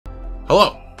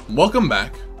Hello, welcome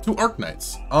back to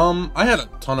Arknights. I had a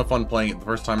ton of fun playing it the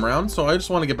first time around, so I just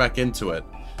want to get back into it.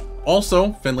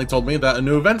 Also, Finley told me that a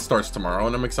new event starts tomorrow,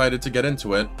 and I'm excited to get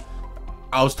into it.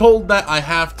 I was told that I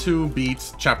have to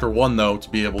beat Chapter 1, though, to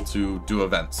be able to do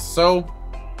events. So,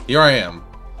 here I am.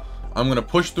 I'm going to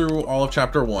push through all of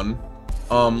Chapter 1.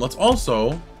 Let's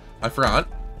also, I forgot,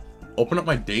 open up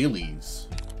my dailies.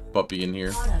 Puppy in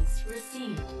here.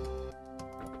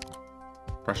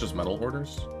 Precious metal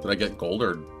hoarders? Did I get gold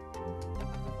or...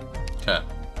 Okay.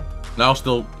 Now I'll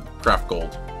still craft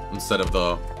gold instead of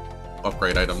the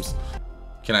upgrade items.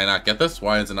 Can I not get this?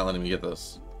 Why is it not letting me get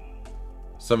this?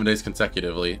 7 days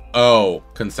consecutively. Oh,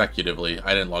 consecutively.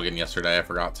 I didn't log in yesterday. I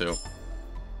forgot to.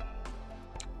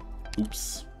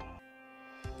 Oops.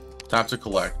 Tap to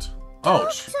collect. Oh,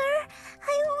 sir,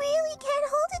 I really can't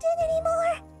hold it in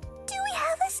anymore. Do we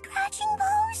have a scratching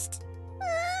post?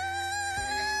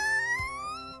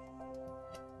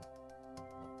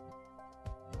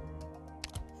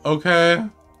 Okay.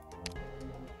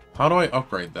 How do I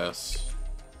upgrade this?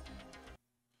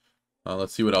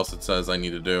 Let's see what else it says I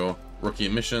need to do. Rookie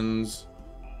missions.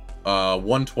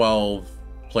 112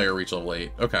 player reach level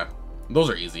 8. Okay. Those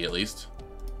are easy at least.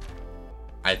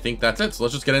 I think that's it. So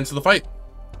let's just get into the fight.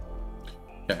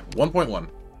 Okay. 1.1.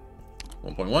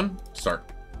 1.1. Start.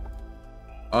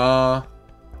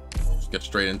 Just get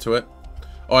straight into it.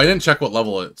 Oh, I didn't check what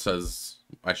level it says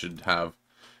I should have.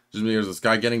 Just there's the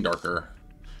sky getting darker.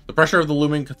 The pressure of the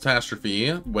looming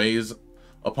catastrophe weighs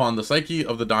upon the psyche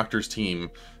of the doctor's team.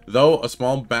 Though a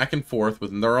small back and forth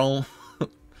with Neural...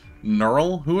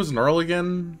 Neural? Who is Neural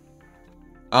again?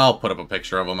 I'll put up a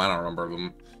picture of him. I don't remember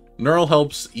them. Neural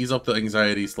helps ease up the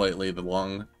anxiety slightly. The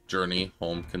long journey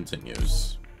home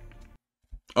continues.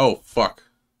 Oh, fuck.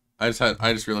 I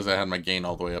just realized I had my gain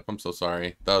all the way up. I'm so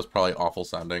sorry. That was probably awful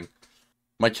sounding.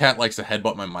 My cat likes to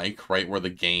headbutt my mic right where the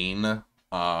gain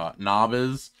knob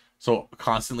is. So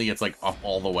constantly it's like up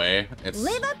all the way.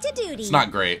 Live up to duty. It's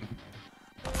not great.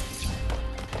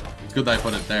 It's good that I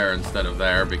put it there instead of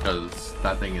there because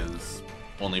that thing is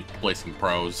only placing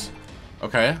pros.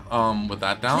 Okay, with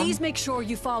that down. Please make sure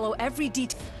you follow every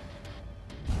detail.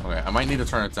 Okay, I might need to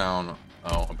turn it down.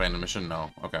 Oh, abandoned mission? No.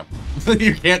 Okay.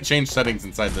 You can't change settings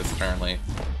inside this apparently.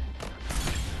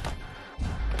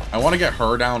 I want to get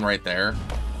her down right there.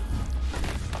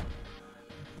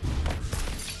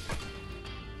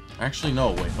 Actually,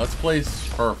 no, wait. Let's place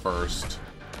her first.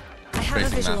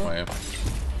 Facing that way.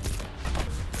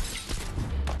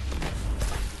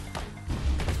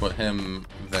 Let's put him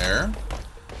there.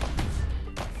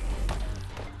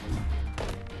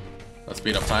 Let's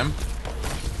speed up time.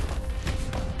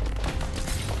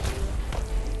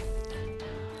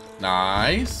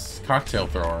 Nice. Cocktail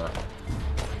thrower.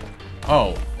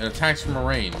 Oh, it attacks from a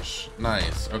range.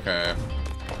 Nice. Okay.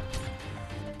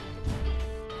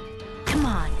 Come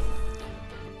on.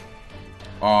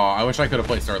 Oh, I wish I could have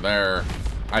placed her there.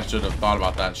 I should have thought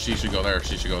about that. She should go there.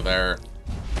 She should go there.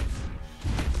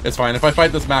 It's fine. If I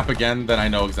fight this map again, then I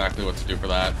know exactly what to do for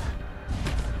that.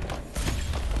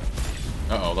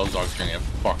 Uh-oh, those dogs are gonna get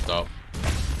fucked up.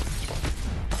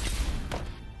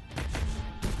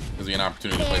 Gives me an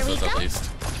opportunity to place this at least.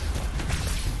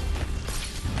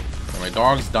 So my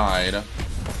dogs died.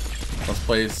 Let's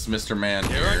place Mr. Man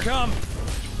here. Here I come.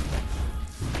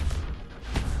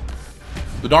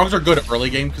 The dogs are good at early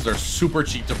game because they're super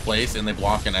cheap to place and they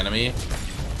block an enemy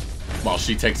while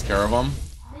she takes care of them.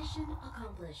 Mission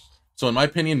accomplished. So in my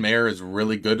opinion, Mare is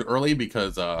really good early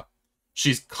because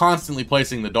she's constantly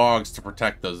placing the dogs to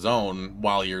protect the zone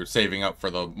while you're saving up for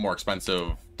the more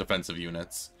expensive defensive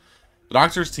units. The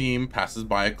doctor's team passes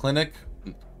by a clinic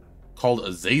called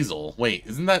Azazel. Wait,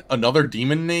 isn't that another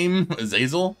demon name?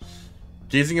 Azazel?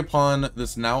 Gazing upon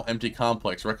this now empty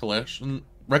complex,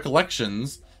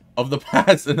 recollections of the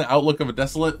past and the outlook of a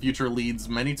desolate future leads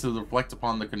many to reflect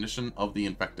upon the condition of the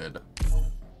infected.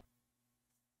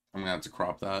 I'm gonna have to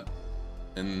crop that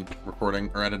in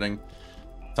recording or editing.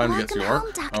 Time to get to work.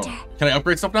 Oh, can I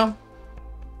upgrade stuff now?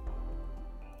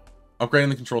 Upgrading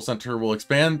the control center will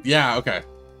expand. Yeah, okay.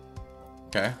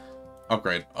 Okay.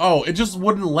 Upgrade. Oh, it just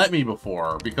wouldn't let me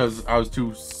before because I was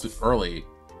too early.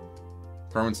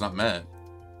 Requirements not met.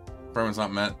 Requirements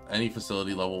not met. Any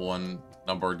facility level 1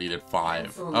 number needed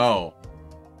 5. Oh.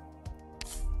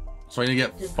 So I need to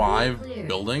get 5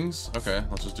 buildings? Okay,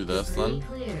 let's just do this then.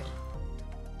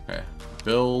 Okay.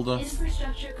 Build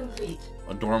Infrastructure complete.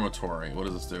 a dormitory. What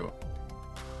does this do?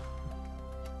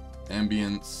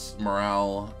 Ambience,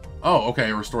 morale. Oh, okay,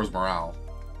 it restores morale.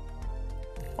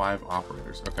 5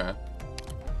 operators. Okay.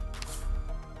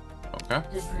 Okay.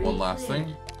 One last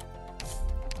thing.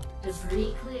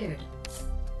 Debris cleared.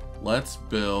 Let's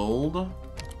build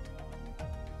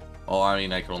Well, I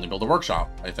mean, I can only build a workshop,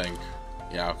 I think.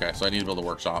 Yeah, okay, so I need to build a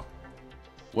workshop.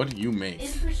 What do you make?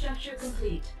 Infrastructure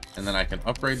complete. And then I can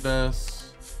upgrade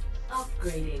this.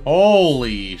 Upgrading.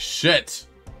 Holy shit!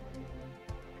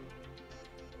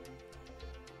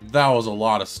 That was a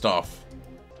lot of stuff.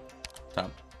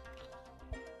 Tap.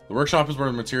 The workshop is where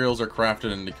the materials are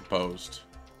crafted and decomposed.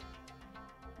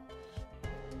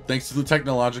 Thanks to the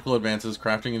technological advances,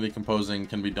 crafting and decomposing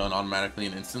can be done automatically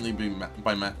and instantly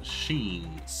by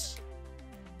machines.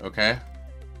 Okay.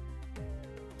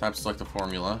 Tap select a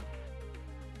formula.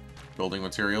 Building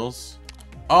materials.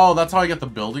 Oh, that's how I get the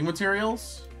building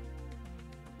materials?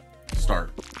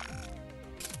 Start.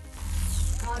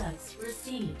 Products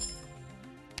received.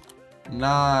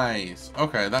 Nice.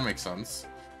 Okay, that makes sense.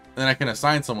 Then I can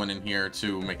assign someone in here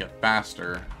to make it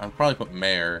faster. I'll probably put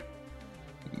Mayor.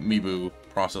 Mibu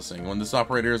processing. When this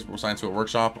operator is assigned to a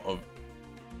workshop of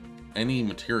any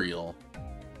material.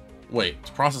 Wait,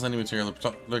 to process any material,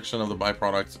 the production of the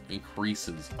byproducts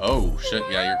increases. Oh shit,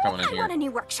 yeah, you're coming in I here. want a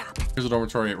new workshop. Here's a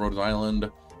dormitory at Rhode Island.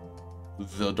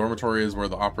 The dormitory is where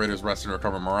the operators rest and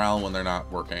recover morale when they're not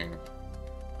working.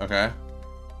 Okay.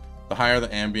 The higher the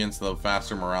ambience, the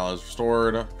faster morale is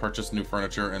restored. Purchase new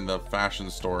furniture in the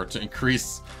fashion store to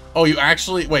increase... Oh, you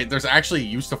actually... Wait, there's actually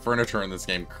use to furniture in this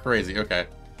game. Crazy, okay.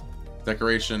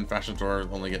 Decoration, fashion store,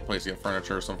 only get place to get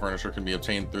furniture. Some furniture can be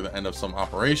obtained through the end of some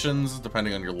operations,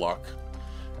 depending on your luck.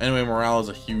 Anyway, morale has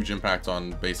a huge impact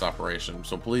on base operation,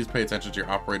 so please pay attention to your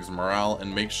operators' morale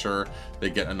and make sure they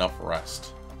get enough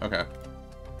rest. Okay.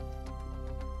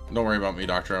 Don't worry about me,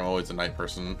 Doctor. I'm always a night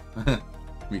person.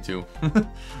 Me too.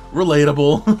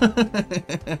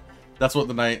 Relatable. That's what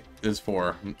the night is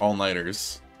for.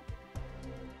 All-nighters.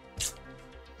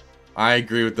 I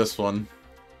agree with this one.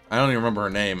 I don't even remember her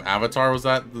name. Avatar, was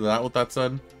that what that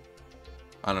said?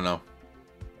 I don't know.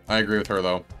 I agree with her,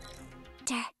 though.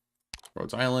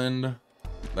 Rhodes Island.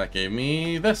 That gave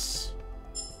me this.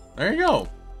 There you go.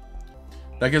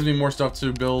 That gives me more stuff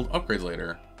to build upgrades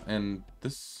later. And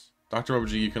this... Dr. OG,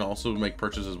 you can also make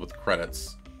purchases with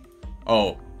credits.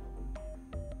 Oh.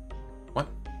 What?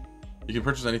 You can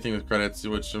purchase anything with credits,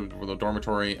 which for the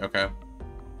dormitory. Okay.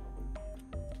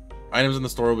 Items in the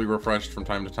store will be refreshed from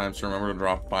time to time, so remember to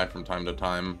drop by from time to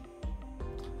time.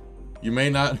 You may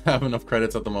not have enough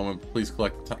credits at the moment, but please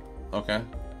collect the time. Okay.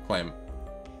 Claim.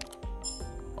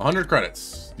 100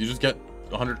 credits. You just get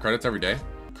 100 credits every day?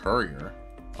 Courier.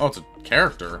 Oh, it's a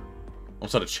character.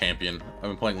 Almost said a champion. I've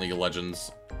been playing League of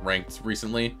Legends ranked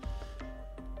recently.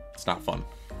 It's not fun.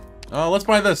 Let's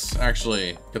buy this,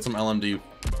 actually. Get some LMD.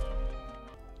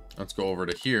 Let's go over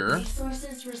to here.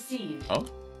 Resources received. Oh.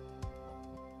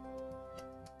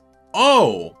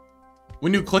 Oh!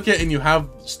 When you click it and you have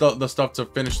the stuff to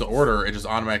finish the order, it just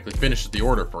automatically finishes the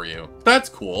order for you. That's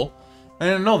cool. I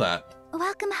didn't know that.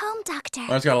 Welcome home, Doctor. I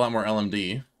just got a lot more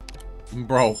LMD.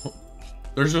 Bro,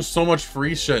 there's just so much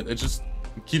free shit. It just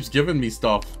keeps giving me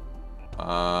stuff.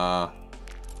 Oh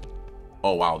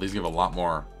wow, these give a lot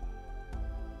more.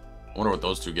 I wonder what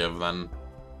those two give then.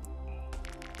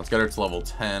 Let's get her to level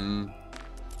 10.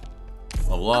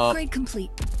 Level up. Upgrade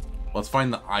complete. Let's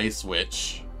find the Ice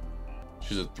Witch.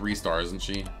 She's at 3 stars, isn't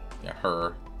she? Yeah,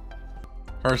 her.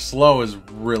 Her slow is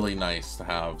really nice to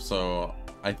have, so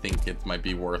I think it might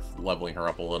be worth leveling her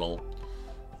up a little.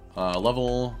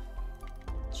 Level.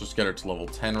 Let's just get her to level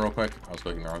 10 real quick. I was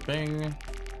clicking the wrong thing.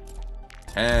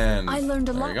 10. I learned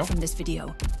a There you go. lot from this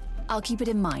video. I'll keep it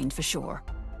in mind for sure.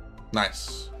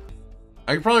 Nice.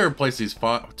 I could probably replace these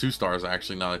 2 stars,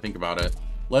 actually, now that I think about it.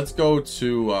 Let's go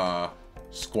to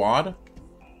squad.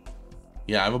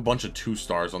 Yeah, I have a bunch of 2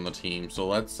 stars on the team, so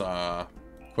let's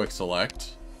quick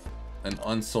select and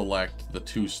unselect the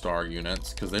 2-star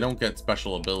units, because they don't get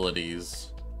special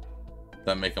abilities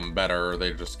that make them better.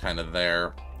 They're just kind of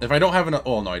there. If I don't have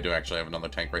oh no, I do actually have another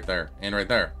tank right there, and right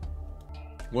there.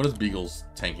 What does Beagle's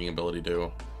tanking ability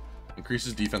do?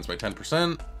 Increases defense by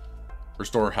 10%.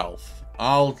 Restore health.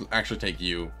 I'll actually take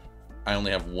you. I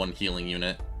only have 1 healing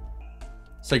unit.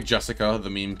 Let's take Jessica, the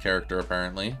meme character,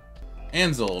 apparently.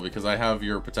 Ansel, because I have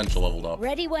your potential leveled up.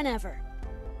 Ready whenever.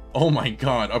 Oh my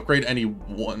god. Upgrade any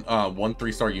one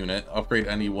 3-star unit. Upgrade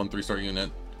any 1 3-star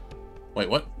unit. Wait,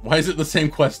 what? Why is it the same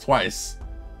quest twice?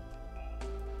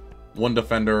 1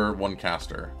 defender, 1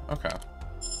 caster. Okay.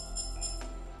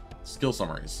 Skill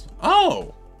summaries.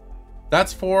 Oh!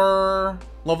 That's for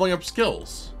leveling up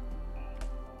skills.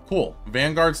 Cool.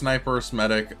 Vanguard, Sniper,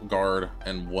 Medic, Guard,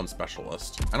 and 1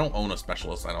 Specialist. I don't own a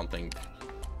Specialist, I don't think.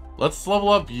 Let's level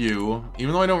up you.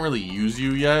 Even though I don't really use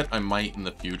you yet, I might in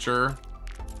the future.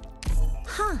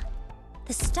 Huh.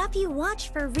 The stuff you watch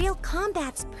for real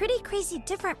combat's pretty crazy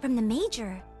different from the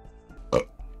major.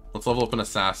 Let's level up an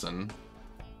Assassin.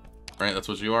 Right, that's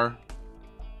what you are?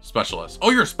 Specialist.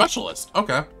 Oh, you're a specialist.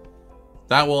 Okay.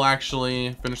 That will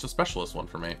actually finish the specialist one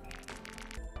for me.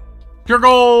 Pure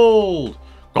gold!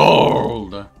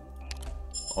 Gold!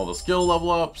 All the skill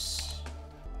level ups.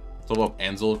 Level up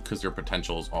Ansel because your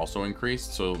potential is also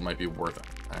increased, so it might be worth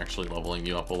actually leveling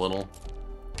you up a little.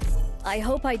 I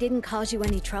hope I didn't cause you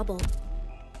any trouble.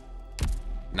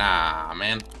 Nah,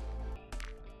 man.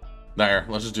 There,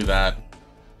 let's just do that.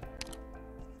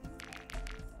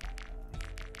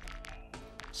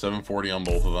 740 on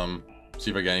both of them. See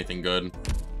if I get anything good.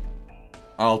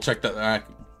 I'll check that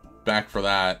back for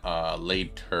that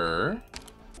later.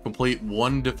 Complete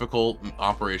one difficult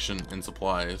operation in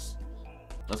supplies.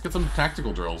 Let's get some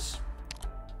tactical drills.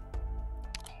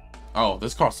 Oh,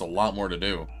 this costs a lot more to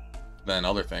do than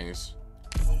other things.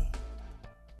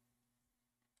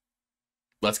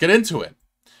 Let's get into it.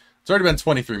 It's already been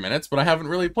 23 minutes, but I haven't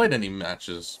really played any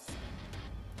matches.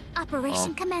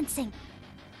 Operation commencing.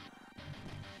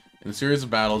 In a series of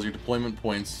battles, your deployment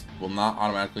points will not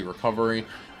automatically recover.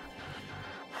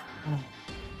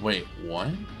 Wait, what?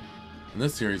 In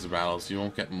this series of battles, you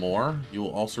won't get more. You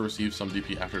will also receive some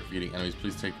DP after defeating enemies.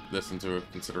 Please take this into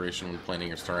consideration when planning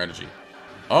your strategy.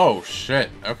 Oh,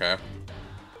 shit. Okay.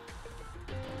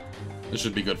 This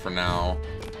should be good for now.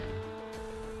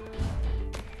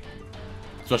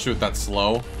 Especially with that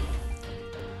slow.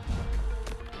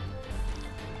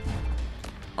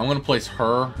 I'm gonna place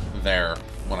her there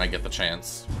when I get the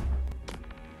chance.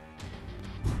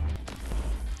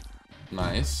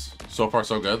 Nice. So far,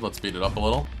 so good. Let's speed it up a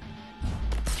little.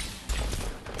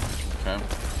 Okay.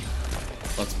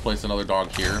 Let's place another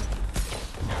dog here.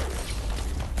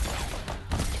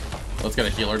 Let's get a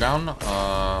healer down.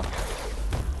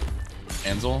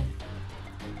 Ansel.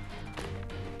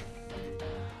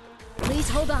 Please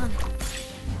hold on.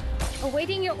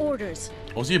 Awaiting your orders.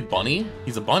 Oh, is he a bunny?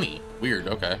 He's a bunny. Weird,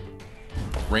 okay.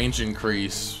 Range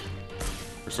increase.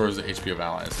 Restores the HP of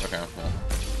allies. Okay, well.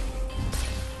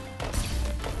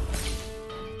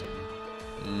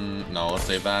 No, let's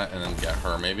save that and then get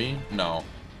her, maybe? No.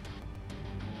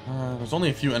 There's only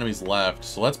a few enemies left,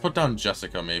 so let's put down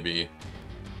Jessica, maybe.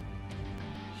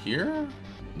 Here?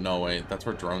 No, wait, that's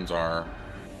where drones are.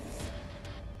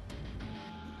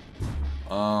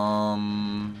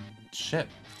 Shit.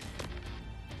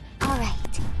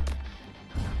 Alright.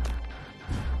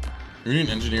 You need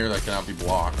an engineer that cannot be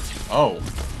blocked. Oh.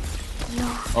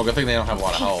 No. Oh, good thing they don't have a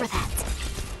lot of health.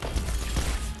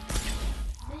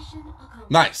 Mission accomplished.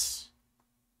 Nice.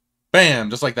 Bam,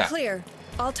 just like that. Clear.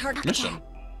 All target. Mission.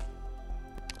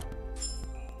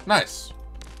 Nice.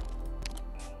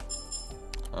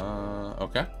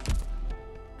 Okay.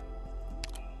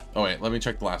 Oh wait, let me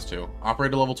check the last two.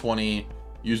 Operator level 20.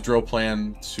 Use drill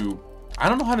plan to... I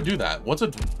don't know how to do that. What's a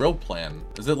drill plan?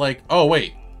 Is it like... Oh,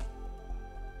 wait.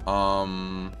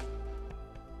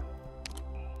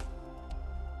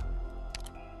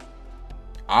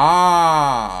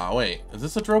 Ah, wait. Is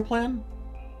this a drill plan?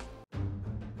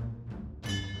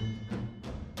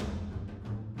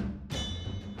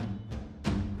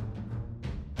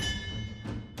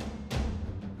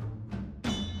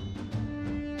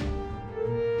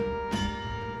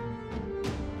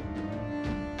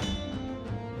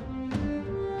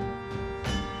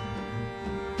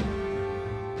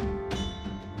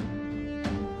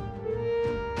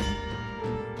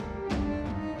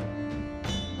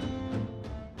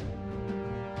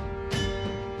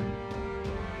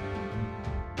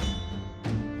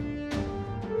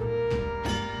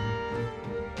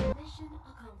 Mission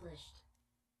accomplished.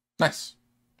 Nice.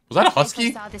 Was that a I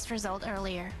husky? saw this result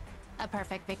earlier. A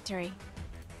perfect victory.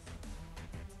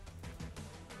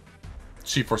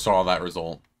 She foresaw that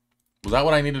result. Was that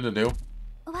what I needed to do?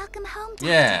 Welcome home, Doctor.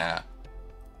 Yeah.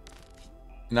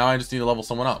 Now I just need to level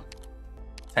someone up.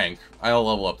 Tank. I'll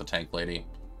level up the tank lady.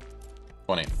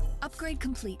 20. Upgrade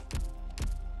complete.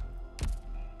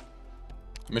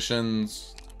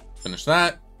 Missions. Finish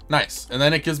that. Nice. And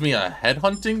then it gives me a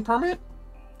headhunting permit?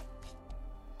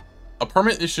 A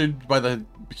permit issued by the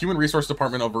Human Resource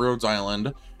Department of Rhodes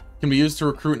Island can be used to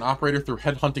recruit an operator through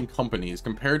headhunting companies.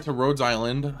 Compared to Rhodes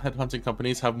Island, headhunting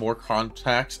companies have more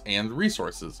contacts and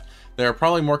resources. They are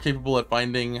probably more capable at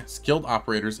finding skilled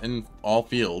operators in all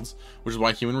fields, which is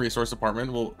why Human Resource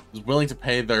Department is willing to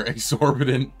pay their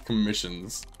exorbitant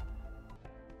commissions.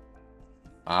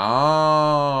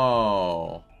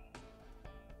 Oh.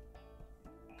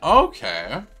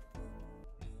 Okay.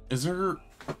 Is there...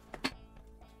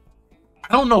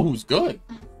 I don't know who's good.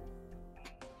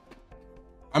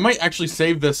 I might actually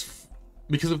save this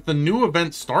because if the new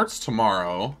event starts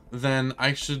tomorrow, then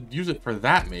I should use it for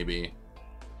that maybe.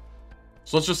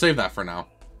 So let's just save that for now.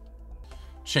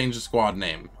 change the squad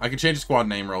name. I can change the squad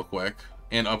name real quick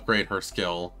and upgrade her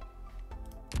skill.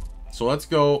 So let's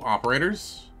go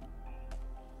operators.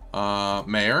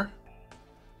 Mayor.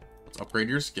 Let's upgrade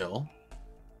your skill.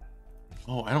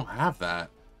 Oh, I don't have that.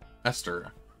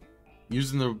 Esther.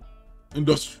 Using the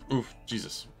oof,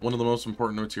 Jesus. One of the most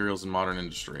important materials in modern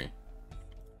industry.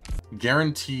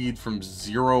 Guaranteed from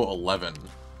 0-11.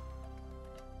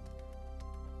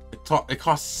 It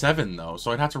costs 7 though,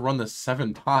 so I'd have to run this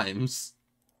 7 times.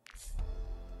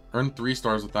 Earn 3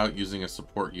 stars without using a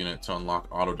support unit to unlock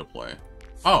auto deploy.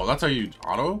 Oh, that's how you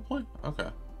auto deploy? Okay.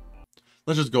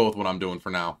 Let's just go with what I'm doing for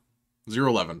now.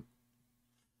 0-11.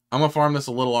 I'm gonna farm this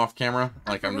a little off camera.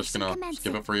 Like, I'm just gonna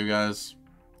skip it for you guys.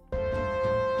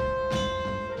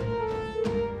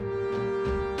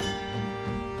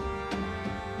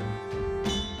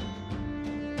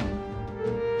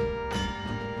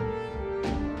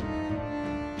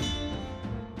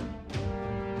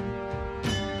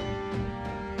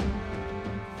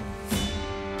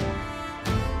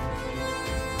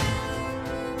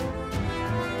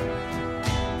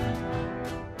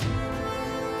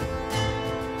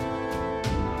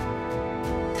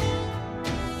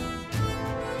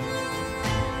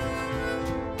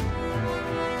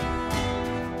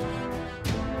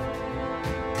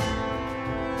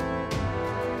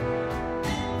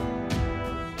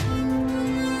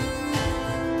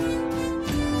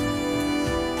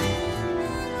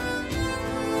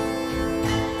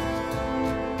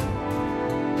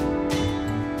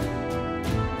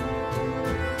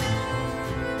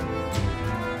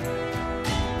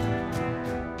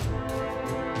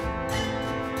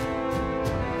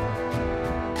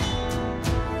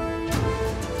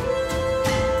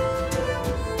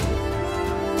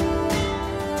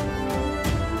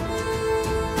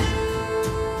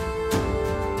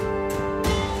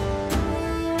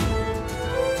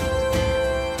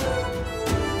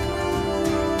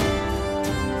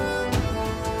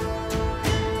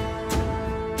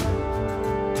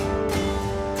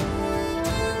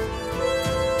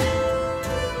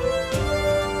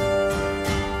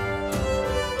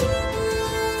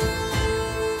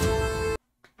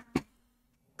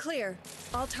 Clear.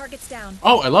 All targets down.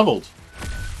 Oh, I leveled.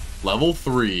 Level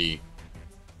 3.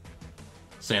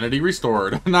 Sanity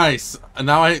restored. Nice. And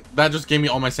now that just gave me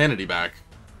all my sanity back.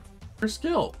 Your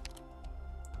skill.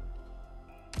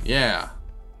 Yeah.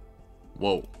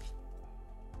 Whoa.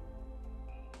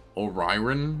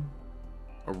 Orion.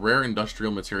 A rare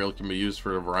industrial material can be used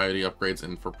for a variety of upgrades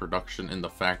and for production in the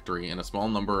factory. In a small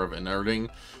number of inerting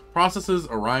processes,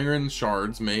 Orion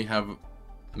shards may have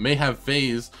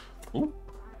phase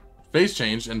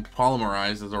changed and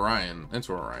polymerized as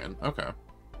into Orion. Okay.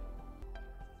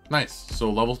 Nice. So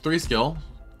level 3 skill.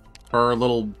 Her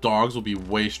little dogs will be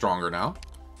way stronger now.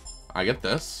 I get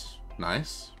this.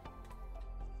 Nice.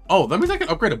 Oh, that means I can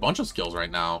upgrade a bunch of skills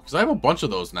right now, because I have a bunch of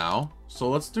those now. So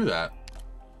let's do that.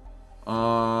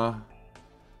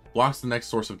 Blocks the next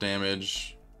source of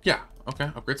damage. Yeah,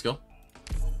 okay, upgrade skill.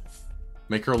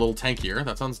 Make her a little tankier.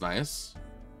 That sounds nice.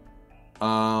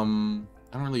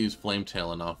 I don't really use Flame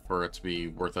Tail enough for it to be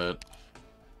worth it.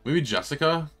 Maybe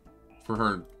Jessica for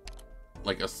her,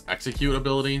 like, execute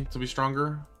ability to be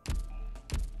stronger.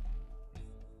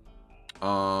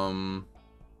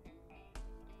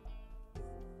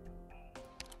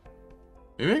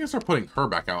 Maybe I can start putting her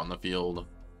back out in the field.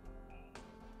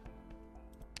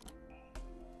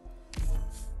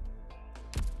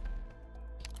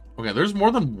 Okay, there's more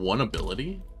than one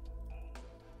ability?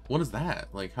 What is that?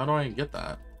 Like, how do I get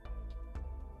that?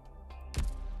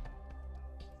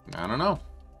 I don't know.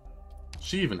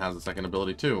 She even has a second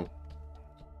ability too.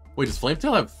 Wait, does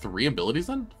Flametail have 3 abilities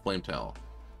then? Flametail.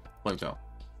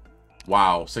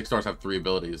 Wow, 6 stars have 3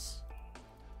 abilities.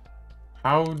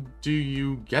 How do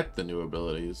you get the new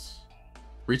abilities?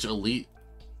 Reach Elite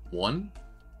 1?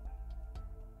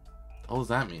 What the hell does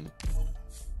that mean?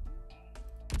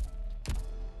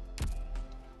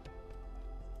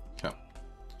 Okay.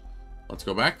 Let's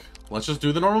go back. Let's just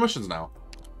do the normal missions now.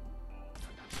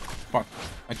 Fuck.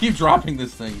 I keep dropping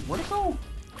this thing. Where'd it go?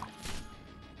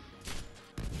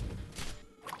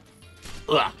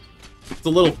 Ugh. It's a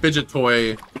little fidget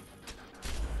toy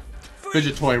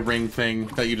ring thing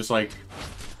that you just like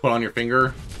put on your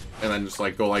finger and then just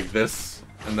like go like this,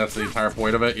 and that's the entire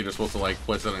point of it. You're just supposed to like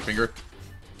place it on your finger.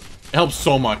 It helps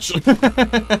so much.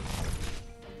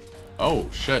 Oh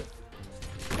shit.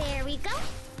 There we go.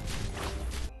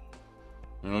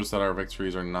 I notice that our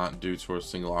victories are not due to a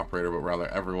single operator, but rather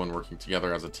everyone working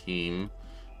together as a team.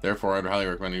 Therefore, I'd highly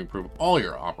recommend you improve all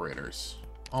your operators.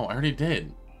 Oh, I already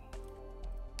did.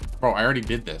 Bro, I already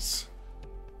did this.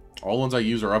 All the ones I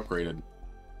use are upgraded.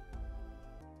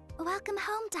 Welcome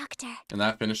home, Doctor. And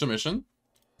that finished the mission.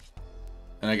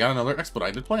 And I got another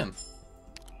expedited plan.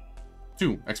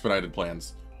 2 expedited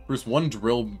plans. Produce 1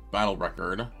 drill battle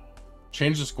record.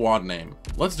 Change the squad name.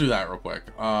 Let's do that real quick.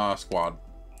 Squad.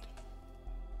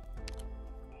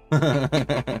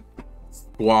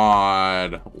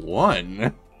 Squad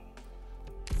 1.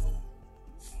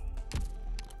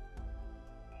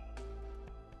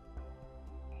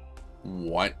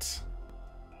 What?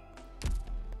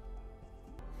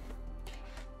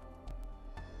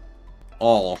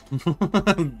 All.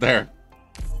 There.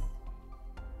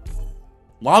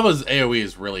 Lava's AoE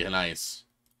is really nice.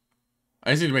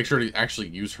 I just need to make sure to actually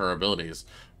use her abilities.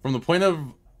 From the point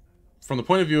of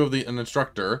view of an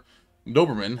instructor,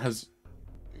 Doberman has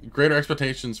greater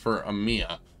expectations for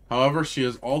Amiya. However, she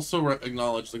has also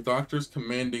acknowledged the doctor's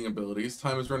commanding abilities.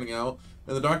 Time is running out,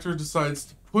 and the doctor decides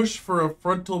to push for a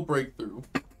frontal breakthrough.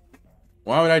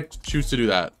 Why would I choose to do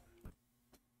that?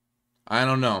 I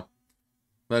don't know.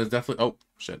 That is definitely... Oh,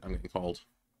 shit. I'm getting called.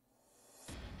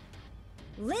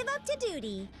 Live up to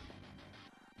duty.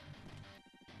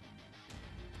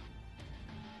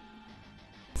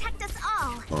 Protect us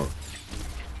all. Oh.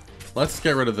 Let's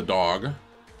get rid of the dog. Oh,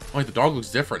 wait, the dog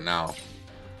looks different now.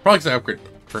 Probably because I upgrade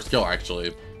her skill,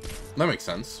 actually. That makes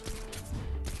sense.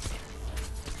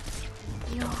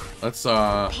 Let's,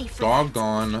 dog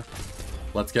gone.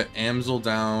 Let's get Amsel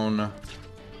down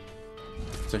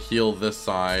to heal this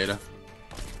side.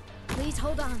 Please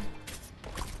hold on.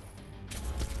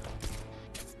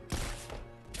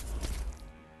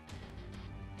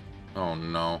 Oh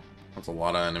no, that's a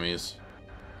lot of enemies.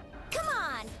 Come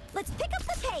on, let's pick up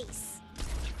the pace.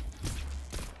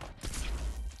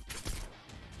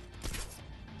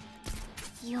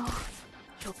 You'll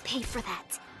pay for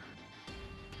that.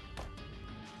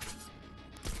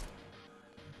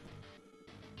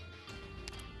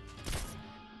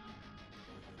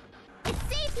 It's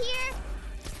safe here.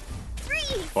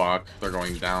 Freeze. Fuck, they're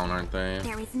going down, aren't they?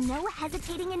 There is no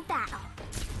hesitating in battle.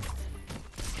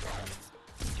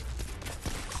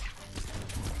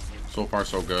 So far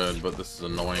so good, but this is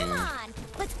annoying. Come on,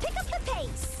 let's pick up the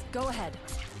pace. Go ahead.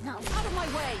 No. Out of my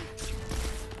way.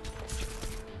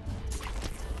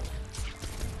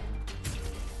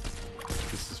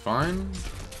 This is fine.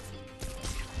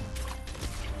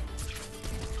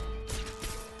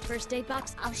 First aid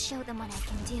box. I'll show them what I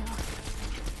can do.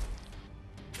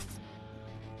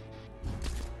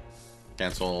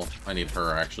 Cancel. I need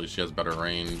her, actually. She has better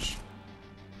range.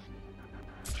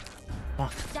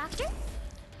 Fuck. Doctor?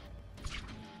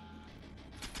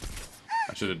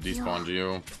 I should have despawned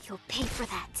you. You'll pay for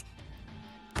that.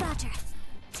 Roger.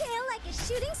 Tail like a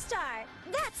shooting star.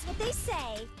 That's what they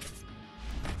say.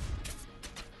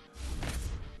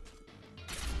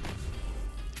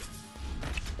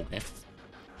 Okay.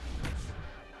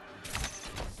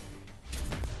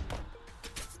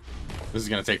 This is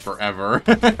gonna take forever.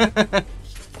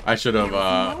 I should have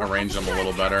arranged them a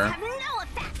little better. Have no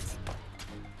effect.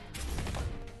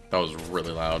 That was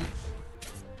really loud.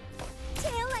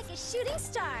 Tail like a shooting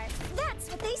star. That's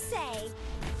what they say.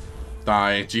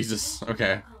 Die. Jesus.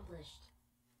 Okay.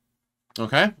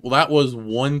 Okay. Well, that was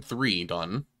 1-3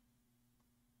 done.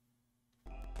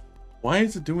 Why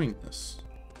is it doing this?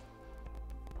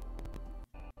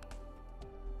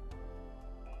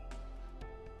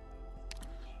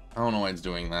 I don't know why it's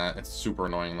doing that. It's super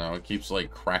annoying though. It keeps like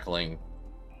crackling.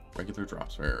 Regular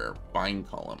drops are bind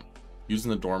column. Using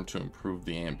the dorm to improve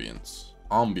the ambience.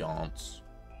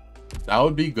 That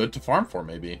would be good to farm for,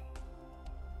 maybe.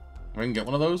 If I can get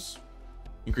one of those.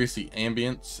 Increase the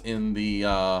ambience in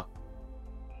the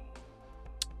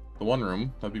one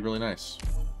room. That'd be really nice.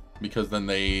 Because then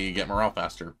they get morale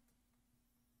faster.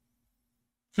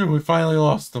 Phew, we finally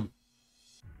lost them.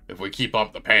 If we keep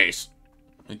up the pace.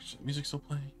 Music still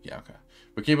playing? Yeah, okay.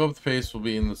 If we keep up the pace, we'll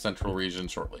be in the central region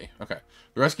shortly. Okay.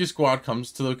 The rescue squad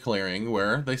comes to the clearing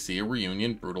where they see a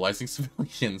reunion brutalizing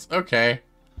civilians. Okay.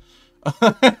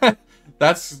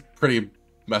 That's pretty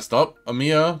messed up.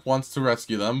 Amiya wants to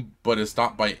rescue them, but is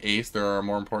stopped by Ace. There are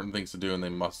more important things to do and they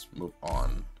must move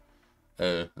on.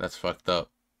 That's fucked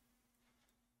up.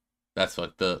 That's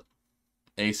fucked up.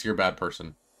 Ace, you're a bad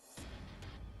person.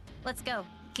 Let's go.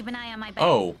 Keep an eye on my back.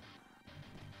 Oh.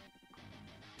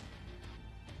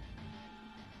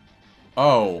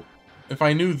 Oh. If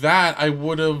I knew that, I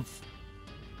would have...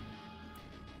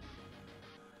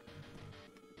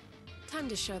 Time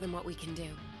to show them what we can do.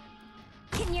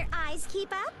 Can your eyes keep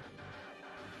up?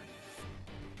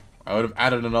 I would have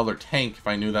added another tank if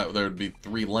I knew that there would be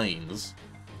 3 lanes.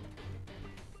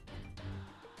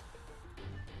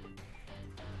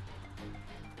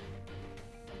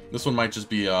 This one might just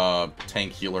be a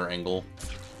tank healer angle.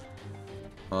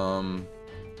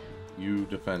 You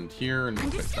defend here and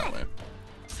place that way.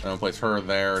 And I'll place her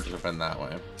there to defend that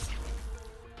way.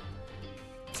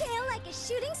 Tail like a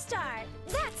shooting star.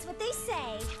 That's what they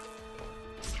say.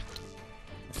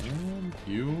 And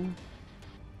you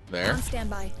there. On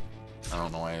standby. I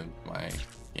don't know why my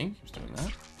game keeps doing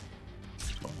that.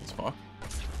 It's annoying as fuck.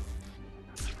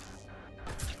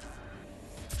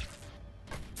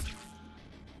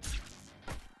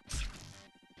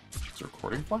 Is the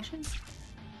recording flashing?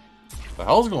 What the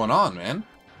hell's going on, man?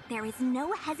 There is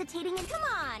no hesitating and come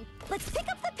on. Let's pick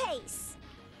up the pace.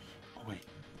 Oh wait.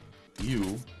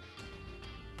 You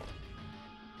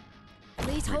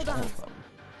Please hold on. them.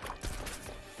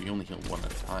 We only heal one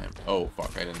at a time. Oh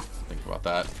fuck, I didn't think about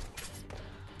that.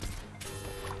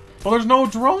 Well, there's no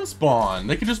drone spawn.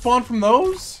 They can just spawn from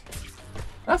those?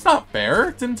 That's not fair.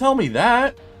 It didn't tell me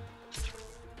that.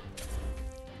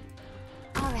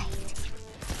 All right.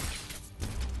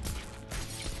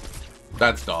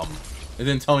 That's dumb. It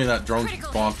didn't tell me that drones can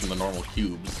spawn from the normal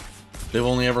cubes. They've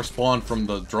only ever spawned from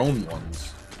the drone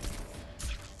ones.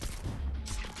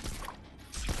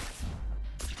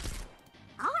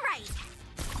 All right.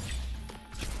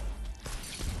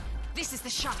 This is the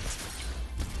shot.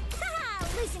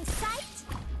 Haha, losing sight.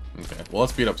 Okay, well,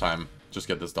 let's speed up time. Just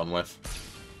get this done with.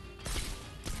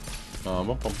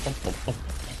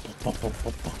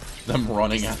 Them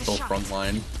running at the front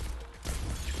line.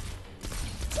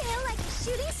 Tail like a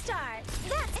shooting star.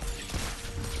 That's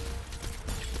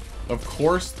Of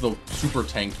course, the super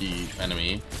tanky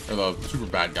enemy, or the super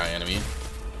bad guy enemy,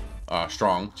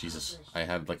 strong. Jesus, I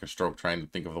had like a stroke trying to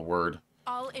think of the word.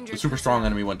 The super strong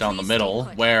enemy went down the middle,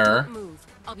 where Don't move.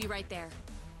 I'll be right there.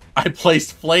 I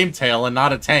placed Flame Tail and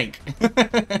not a tank.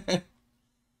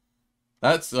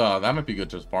 That's that might be good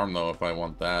to farm though if I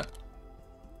want that.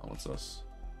 Oh, what's this?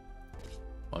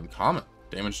 Uncommon.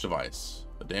 Damaged device.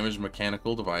 A damaged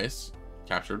mechanical device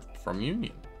captured from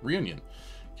reunion.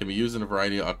 Can be used in a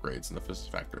variety of upgrades in the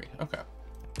Skyfactory. Okay.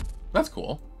 That's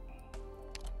cool.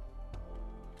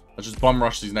 Let's just bum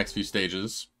rush these next few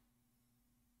stages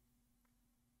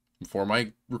before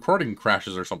my recording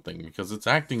crashes or something, because it's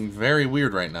acting very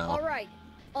weird right now. All right.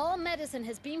 All medicine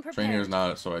has been prepared. Train here is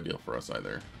not so ideal for us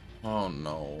either. Oh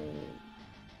no.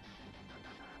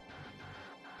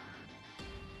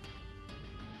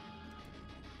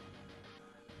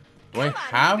 Do I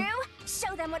have? Come on, Roo.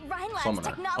 Show them what Rhineland's Summoner.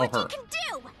 technology Oh, her. can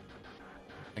do.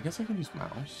 I guess I can use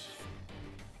mouse.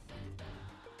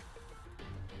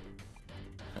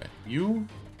 Okay, you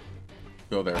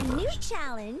go there A new first.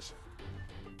 challenge.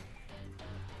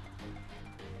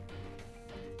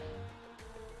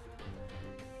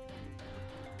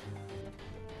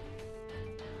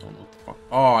 Don't know what the fuck.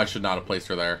 Oh, I should not have placed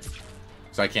her there.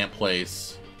 Because I can't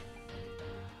place.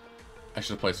 I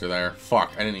should have placed her there.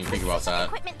 Fuck, I didn't even think about that.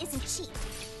 Equipment isn't cheap.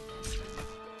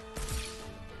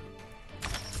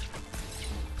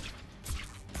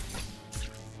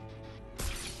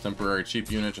 Temporary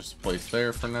cheap unit just place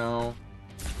there for now.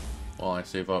 While I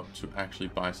save up to actually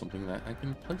buy something that I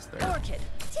can place there. Orchid.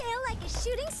 Tail like a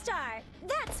shooting star.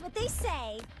 That's what they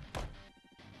say.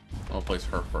 I'll place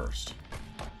her first.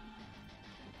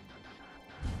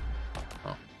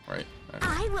 Oh, right.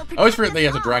 I will I always protect forget they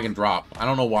have them to drag and drop. I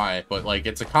don't know why, but like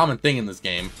it's a common thing in this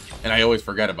game, and I always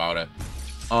forget about it.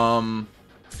 So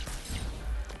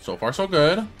far so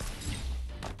good.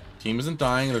 Team isn't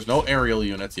dying. There's no aerial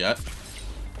units yet.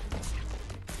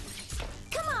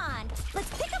 Come on, let's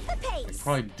pick up the pace.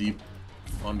 Probably deep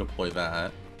undeploy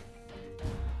that.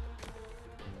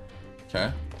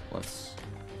 Okay, let's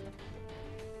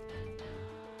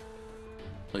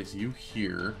place you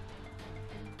here.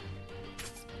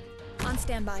 On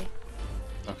standby.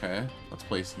 Okay, let's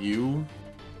place you.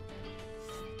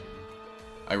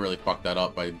 I really fucked that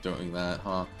up by doing that,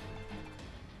 huh?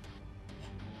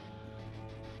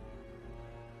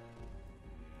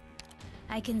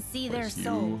 I can see their Place you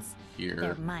souls. here.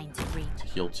 They're mine to reach. To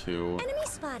heal 2. Enemy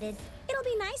spotted. It'll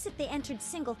be nice if they entered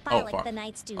single file like fuck. the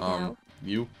Knights do, though.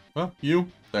 You. Oh, you.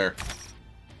 There.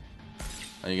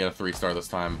 And you get a 3-star this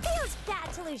time. Feels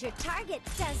bad to lose your target,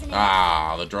 doesn't it?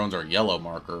 Ah, the drones are yellow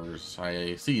markers.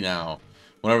 I see now.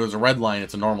 Whenever there's a red line,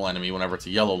 it's a normal enemy. Whenever it's a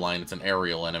yellow line, it's an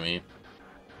aerial enemy.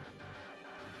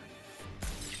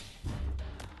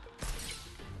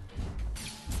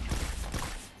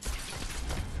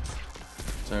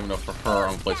 Save enough for her.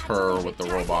 I'm gonna place her with the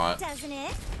robot. Doesn't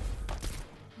it?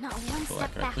 Not one Kill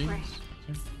step that guy, please. backward.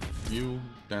 Okay. You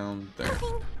down there.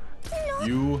 Nothing. No.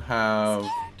 You have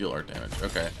deal art damage.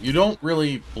 Okay. You don't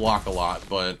really block a lot,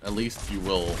 but at least you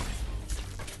will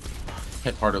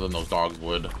hit harder than those dogs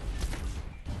would.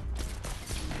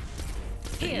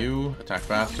 Okay, you attack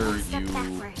faster. Step You.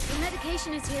 backward. The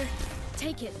medication is here.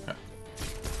 Take it. Okay.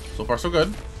 So far, so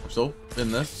good. We're still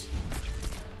in this.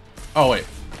 Oh wait,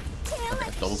 Tail okay, like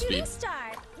a double shooting speed.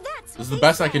 star. That's This what is the they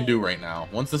best I can say. do right now.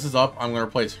 Once this is up, I'm gonna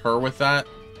replace her with that,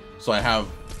 so I have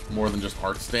more than just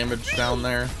arts damage down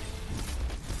there.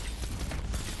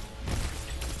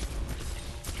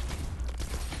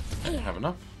 I have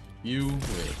enough. You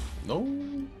with no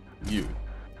you.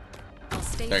 I'll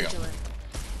stay There you go. vigilant.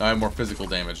 Now I have more physical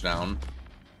damage down.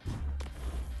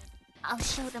 I'll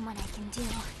show them what I can do.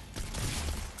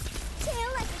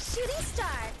 Tail like a shooting star.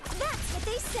 That's what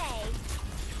they say.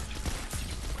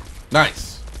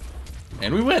 Nice.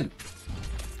 And we win.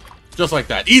 Just like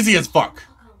that. Easy as fuck.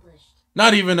 Accomplished.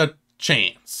 Not even a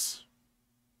chance.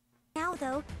 Now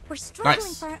though, we're struggling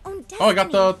Nice. for our own destiny. Oh, I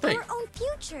got the thing. Our own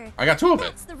future. I got 2 of it.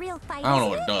 That's the real fight. I don't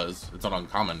know isn't what it does. It's an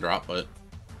uncommon drop, but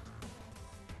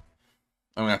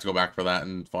I'm gonna have to go back for that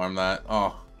and farm that.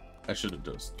 Oh, I should have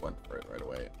just went for it right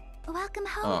away. Welcome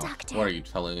home, Oh, Doctor. what are you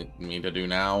telling me to do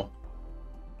now?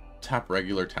 Tap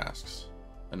regular tasks.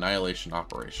 Annihilation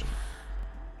operation.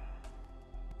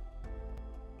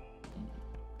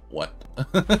 What?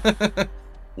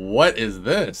 What is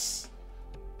this?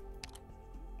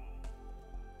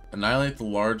 Annihilate the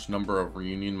large number of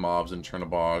reunion mobs in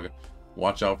Chernobog.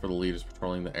 Watch out for the leaders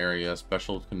patrolling the area.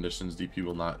 Special conditions DP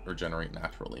will not regenerate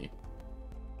naturally.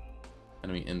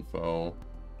 Enemy info.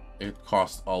 It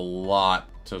costs a lot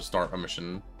to start a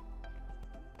mission.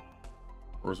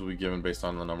 Rewards will be given based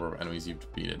on the number of enemies you've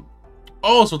defeated.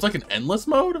 Oh, so it's like an endless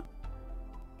mode?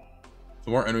 The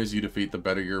more enemies you defeat, the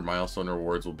better your milestone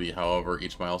rewards will be. However,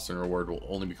 each milestone reward will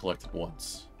only be collected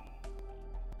once.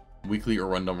 Weekly or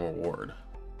random reward.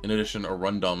 In addition,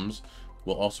 rundums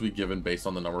will also be given based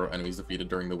on the number of enemies defeated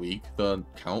during the week. The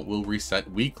count will reset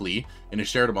weekly and is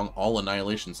shared among all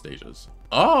annihilation stages.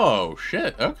 Oh,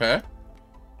 shit. Okay.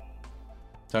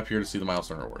 Tap here to see the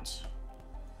milestone rewards.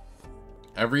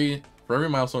 For every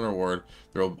milestone reward,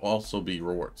 there will also be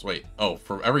rewards. Wait. Oh,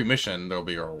 for every mission, there will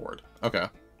be a reward. Okay.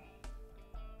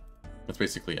 That's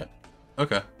basically it.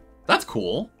 Okay. That's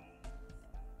cool.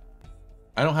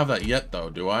 I don't have that yet, though,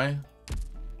 do I?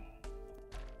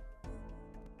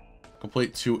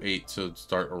 Complete 2-8 to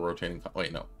start a rotating...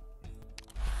 Wait, no.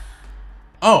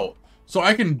 Oh! So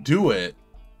I can do it,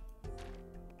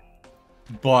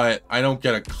 but I don't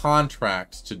get a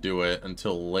contract to do it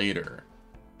until later.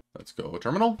 Let's go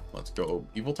terminal. Let's go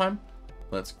evil time.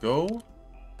 Let's go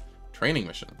training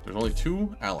mission. There's only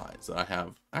 2 allies that I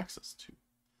have access to.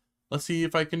 Let's see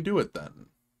if I can do it then.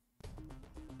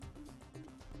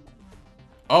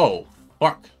 Oh,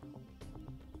 fuck.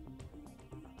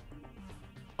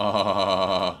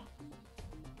 Why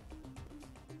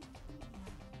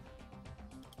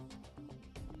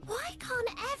can't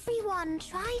everyone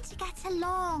try to get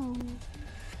along?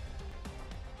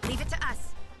 Leave it to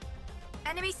us.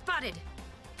 Enemy spotted.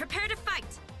 Prepare to fight.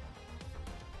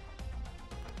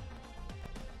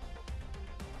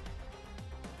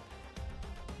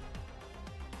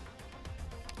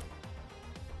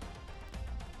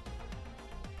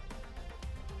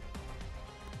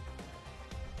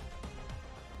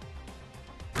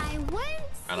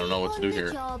 I don't know what to do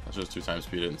here. Let's just 2 times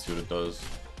speed it and see what it does.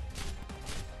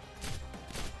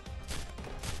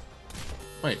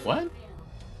 Wait, what?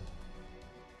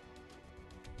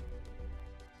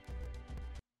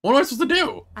 What am I supposed to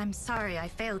do? I'm sorry I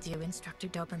failed you, Instructor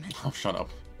Doberman. Oh, shut up.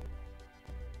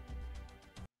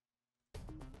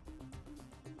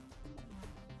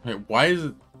 Wait, why is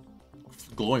it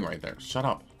glowing right there? Shut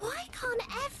up. Why can't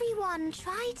everyone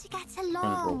try to get Find a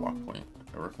along? roadblock point.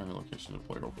 Ever find a location to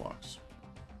deploy roadblocks?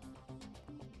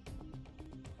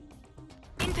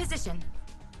 In position.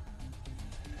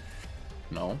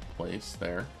 No, place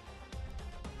there.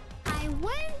 I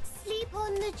won't sleep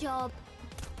on the job.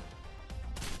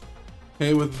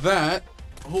 Okay, with that,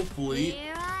 hopefully.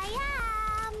 Here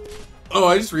I am. Oh,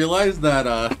 I just realized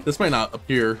that this might not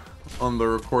appear on the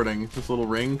recording, this little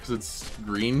ring, because it's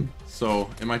green, so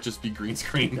it might just be green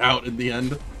screened out in the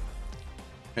end.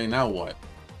 Okay, now what?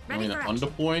 I Ready mean, for action.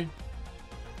 undeploy?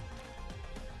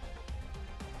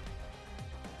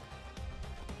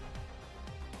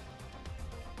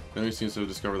 The enemy seems to have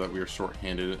discovered that we are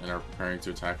short-handed and are preparing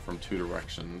to attack from 2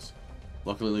 directions.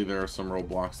 Luckily, there are some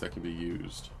roadblocks that can be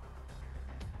used.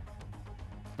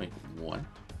 Wait, what?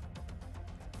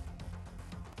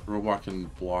 The roadblock can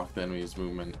block the enemy's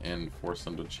movement and force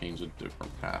them to change a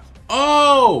different path.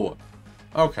 Oh!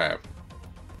 Okay.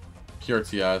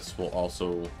 PRTS will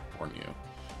also warn you.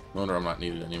 No wonder I'm not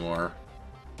needed anymore.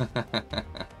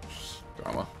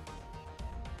 Drama.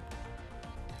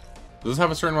 Does this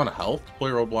have a certain amount of health? Deploy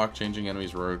roadblock, changing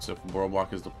enemies' routes. If a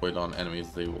roadblock is deployed on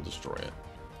enemies, they will destroy it.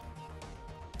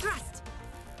 Thrust.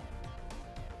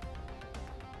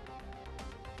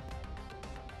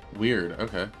 Weird,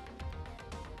 okay.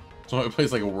 So it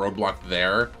plays like a roadblock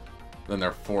there, then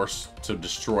they're forced to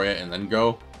destroy it and then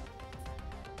go.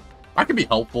 That could be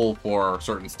helpful for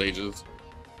certain stages.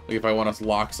 Like if I want to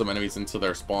lock some enemies into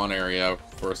their spawn area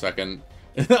for a second.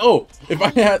 Oh, if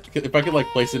I could like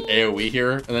place an AoE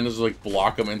here and then just like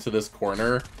block them into this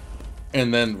corner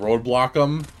and then roadblock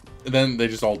them, and then they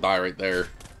just all die right there.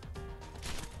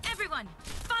 Everyone,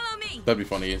 follow me. That'd be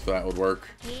funny if that would work.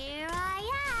 Here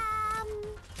I am.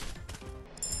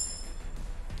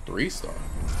 3-star.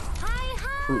 Hi,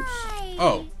 hi. Cruise.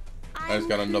 Oh, I just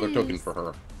got another I'm token Cruz. for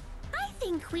her. I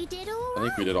think we did all I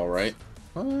think we did all right.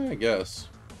 I guess.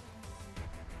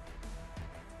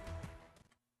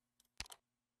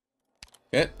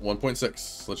 Okay,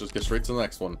 1.6. Let's just get straight to the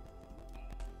next one.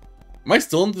 Am I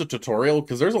still in the tutorial?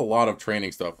 Because there's a lot of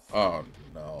training stuff. Oh,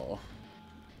 no.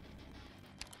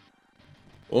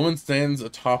 A woman stands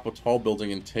atop a tall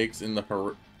building and takes in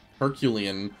the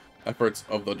Herculean efforts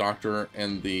of the doctor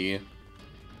and the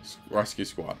rescue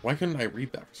squad. Why couldn't I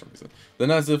read that for some reason?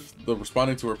 Then, as if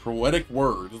responding to her poetic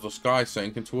words, the sky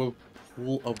sank into a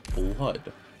pool of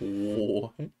blood.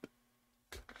 What?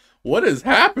 What is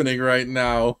happening right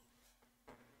now?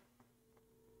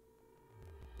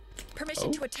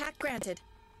 Permission to attack granted.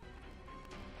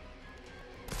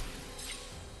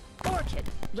 Orchid,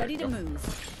 Ready to move.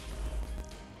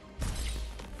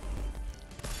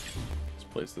 Let's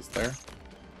place this there.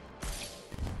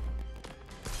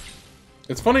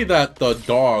 It's funny that the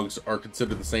dogs are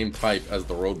considered the same type as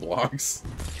the roadblocks.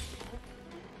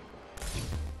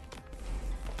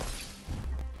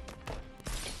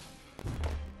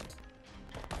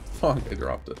 Fuck, I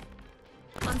dropped it.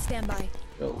 on standby.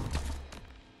 Oh.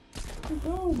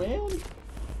 Oh, man.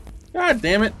 God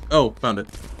damn it. Oh, found it.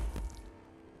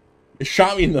 It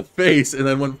shot me in the face and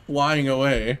then went flying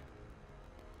away.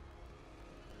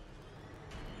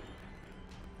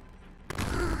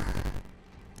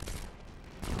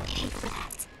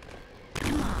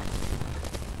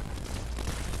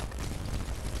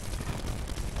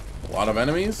 A lot of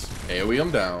enemies. AoE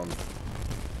them down.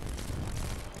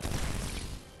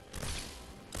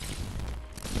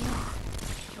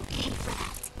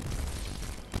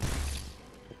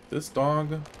 This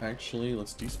dog, actually,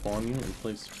 let's despawn you and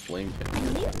place flame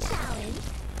cannons.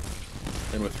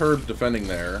 And with her defending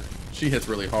there, she hits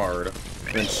really hard.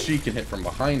 Then she can hit from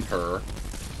behind her.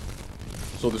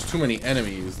 So if there's too many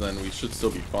enemies, then we should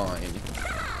still be fine.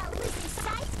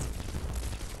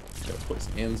 Okay, let's place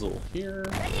Ansel here.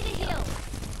 Ready to heal.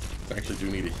 I actually do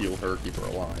need to heal her, keep her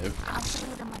alive. I'll show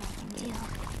them what I can do.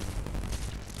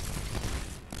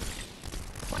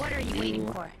 What are you waiting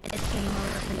for? It's game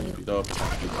over for you. Beat up.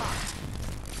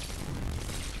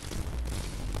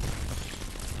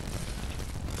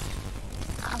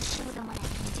 I'll show them what I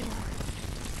can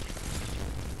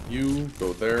do. You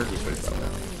go there, just face that way.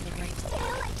 Feel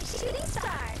like a shooting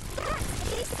star. That's what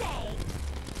they say.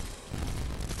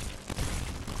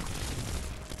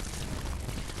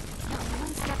 No,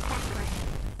 one step backward.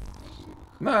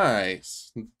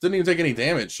 Nice. Didn't even take any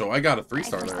damage, so I got a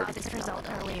 3-star I there. saw this result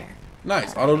earlier.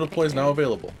 Nice. Auto deploy is now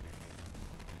available.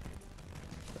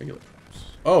 Regular traps.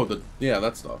 Oh, yeah,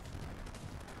 that stuff.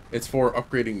 It's for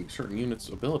upgrading certain units'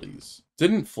 abilities.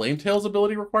 Didn't Flametail's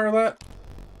ability require that?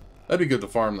 That'd be good to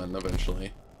farm then,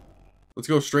 eventually. Let's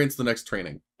go straight into the next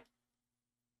training.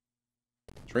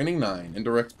 Training 9,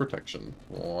 Indirect Protection.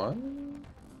 What?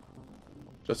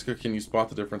 Jessica, can you spot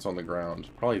the difference on the ground?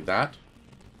 Probably that.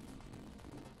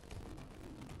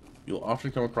 You'll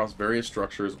often come across various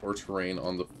structures or terrain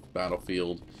on the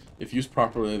battlefield. If used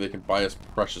properly, they can buy us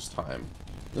precious time.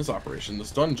 In this operation, the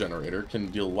stun generator can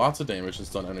deal lots of damage and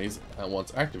stun enemies at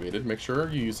once activated. Make sure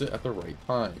you use it at the right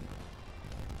time.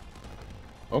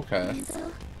 Okay.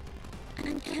 So,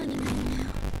 I'm counting on you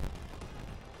now.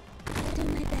 I'll do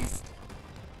my best.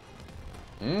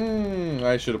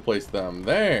 I should have placed them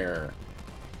there.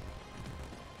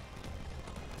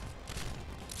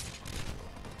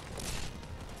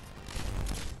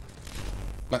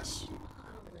 Nice.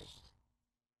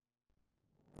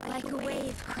 Like a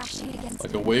wave crashing against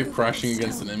Like a wave crashing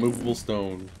against an immovable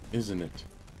stone, isn't it?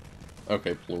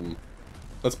 Okay, Plume.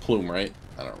 That's Plume, right?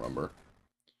 I don't remember.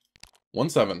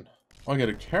 1-7. Oh, I get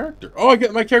a character. Oh, I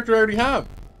get my character I already have.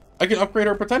 I can upgrade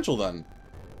her potential then.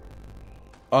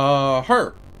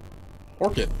 Her.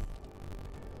 Orchid.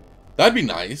 That'd be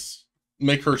nice.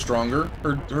 Make her stronger.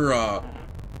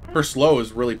 Her slow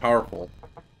is really powerful.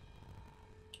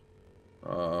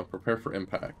 Prepare for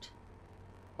impact.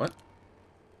 What?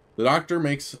 The doctor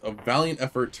makes a valiant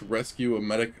effort to rescue a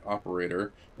medic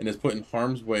operator and is put in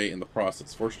harm's way in the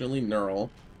process. Fortunately, Neural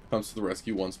comes to the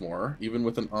rescue once more. Even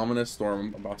with an ominous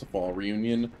storm about to fall,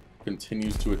 Reunion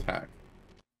continues to attack.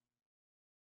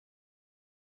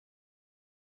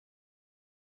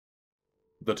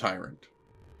 The Tyrant.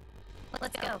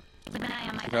 Let's go. Keep an eye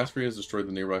on my The catastrophe has destroyed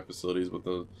the nearby facilities, but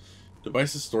the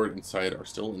devices stored inside are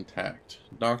still intact.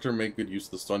 Doctor, make good use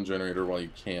of the stun generator while you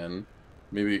can.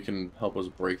 Maybe it can help us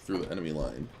break through the enemy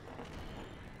line.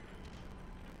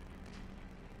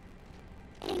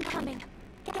 Incoming.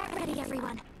 Get ready,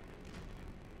 everyone.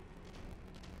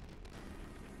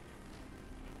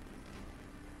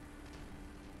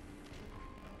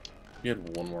 If you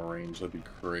had one more range, that'd be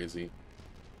crazy.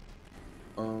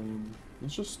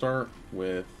 Let's just start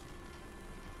with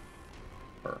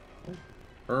her.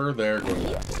 Her there,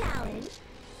 going left. Challenge.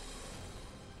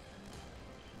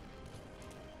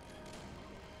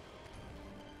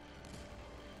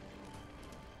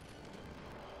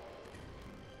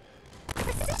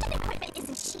 Precision equipment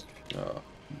isn't cheap.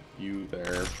 You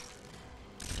there.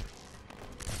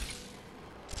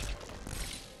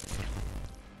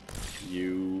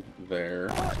 You there.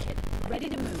 Orchid, ready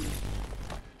to move.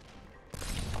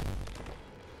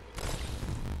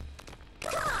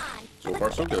 So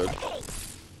far, so good. Let's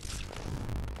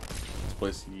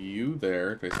place you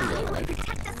there, facing that way.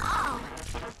 Protect us all.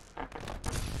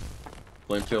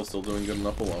 Flametail's still doing good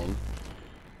enough alone.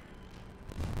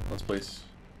 Let's place...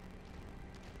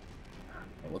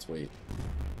 Oh, let's wait.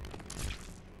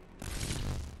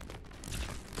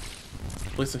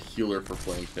 Place a healer for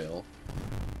Flametail.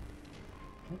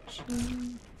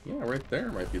 Actually, yeah, right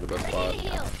there might be the best spot.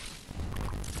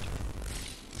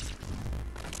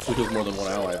 So there's more than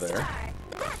one ally there.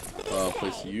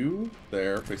 Place you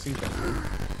there, facing Kenku.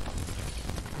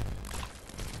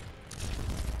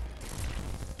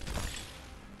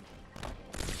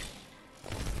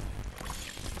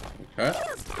 Okay.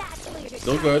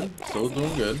 Still good. Still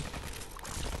doing good.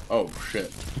 Oh,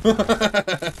 shit. You'll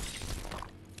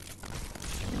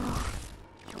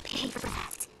pay for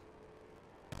that.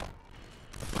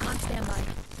 On standby.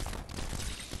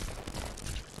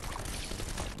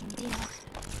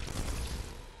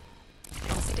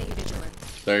 I'll stay vigilant.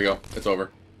 There you go. It's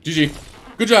over. GG.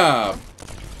 Good job.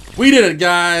 We did it,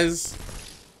 guys.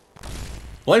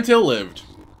 Flametail lived.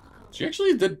 She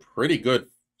actually did pretty good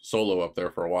solo up there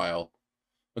for a while.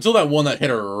 Until that one that hit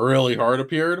her really hard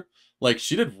appeared. Like,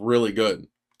 she did really good.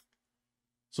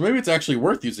 So maybe it's actually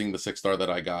worth using the 6-star that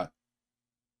I got.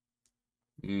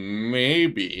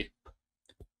 Maybe.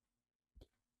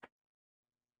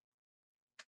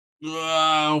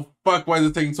 Oh, fuck. Why is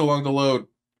it taking so long to load?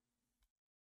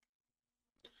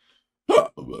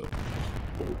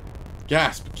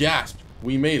 Gasp, gasp.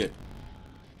 We made it.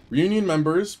 Reunion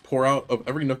members pour out of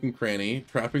every nook and cranny,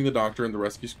 trapping the doctor and the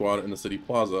rescue squad in the city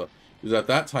plaza. It is at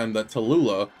that time that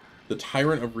Tallulah, the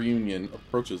tyrant of Reunion,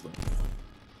 approaches them.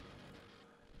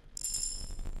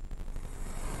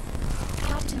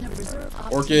 Captain of Reserve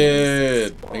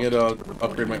Orchid! I get to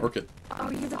upgrade my Orchid.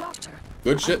 Are you the doctor?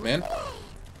 Good shit, man.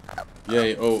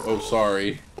 Yay. Oh,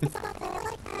 sorry.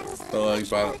 Oh, like,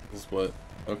 battle split.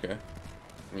 Okay.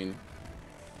 I mean...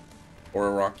 Or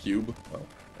a rock cube. Oh,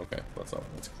 okay. That's not.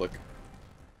 Let's click.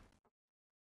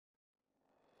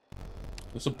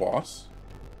 This a boss?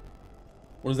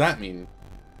 What does that mean?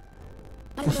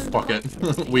 Fuck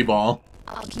it. We ball.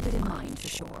 I'll keep it in mind for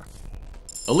sure.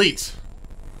 Elite!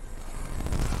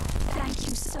 Thank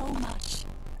you so much.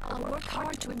 I'll work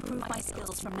hard to improve my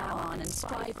skills from now on and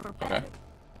strive for better. Okay.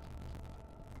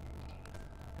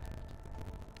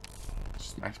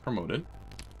 Max promoted.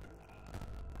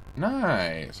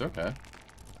 Nice, okay.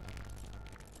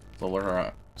 So lower her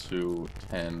up to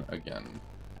 10 again.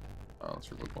 Let's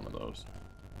remove one of those.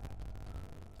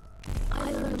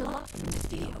 I learned a lot from this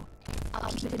video.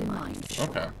 I'll keep it in mind for sure.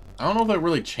 Okay. I don't know if that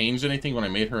really changed anything when I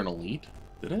made her an elite.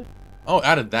 Did it? Oh,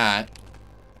 added that.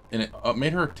 And it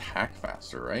made her attack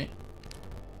faster, right?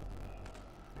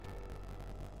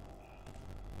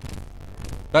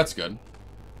 That's good.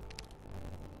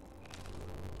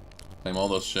 Claim all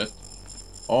those shit.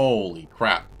 Holy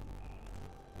crap.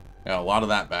 Got a lot of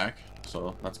that back,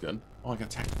 so that's good. Oh, I got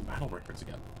tactical battle records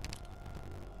again.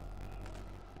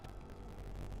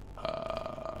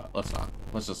 Let's not.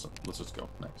 Let's just go.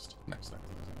 Next.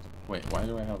 Wait, why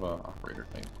do I have a operator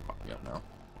thing popping up now?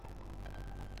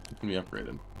 It can be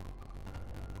upgraded.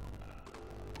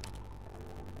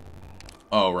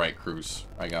 Oh, right, Cruz.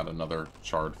 I got another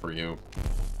shard for you.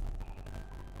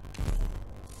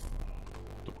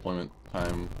 Deployment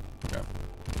time. Okay.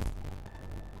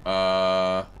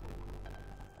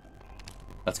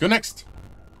 Let's go next.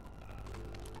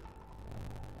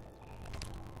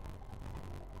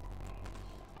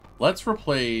 Let's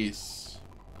replace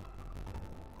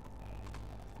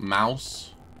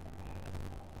mouse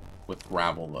with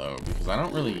gravel, though, because I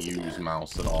don't really use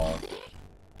mouse at all.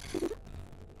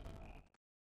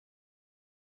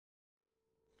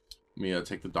 Mia,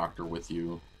 take the doctor with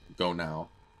you. Go now.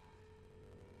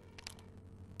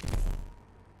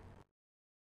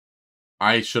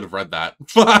 I should have read that.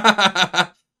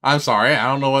 I'm sorry, I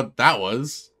don't know what that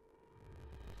was.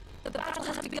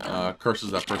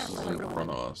 Curses that person's in front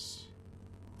of us.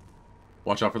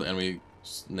 Watch out for the enemy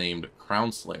named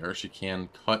Crown Slayer. She can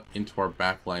cut into our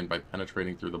backline by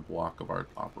penetrating through the block of our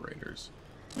operators.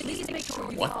 Please make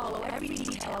sure you follow every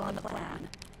detail on the plan.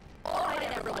 All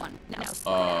right, everyone.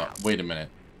 Now wait a minute.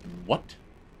 What?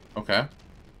 Okay.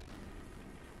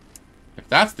 If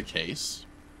that's the case,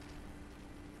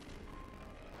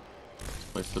 let's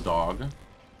place the dog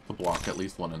to block at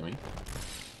least one enemy.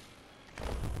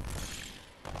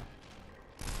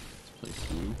 Let's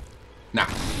place you. Nah.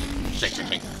 Shake, shake,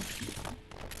 shake.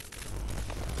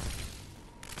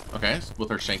 Okay, so with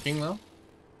her shanking though,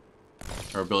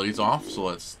 her ability's off, so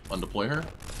let's undeploy her.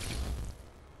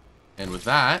 And with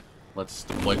that, let's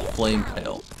deploy Flame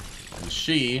Tail. And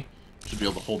she should be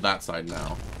able to hold that side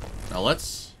now. Now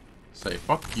let's say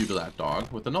fuck you to that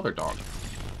dog with another dog.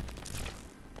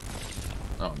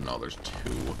 Oh no, there's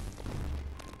two.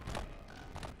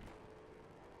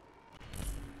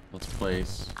 Let's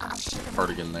place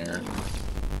Cardigan there.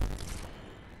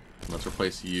 Let's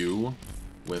replace you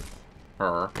with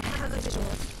her.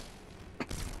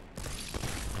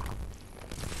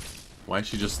 Why is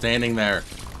she just standing there?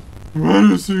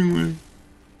 Menacingly.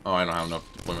 Oh, I don't have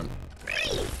enough deployment.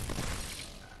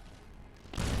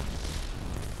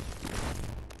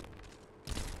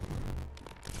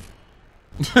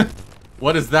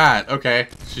 What is that? Okay,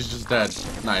 she's just dead.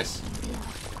 Nice.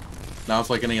 Now it's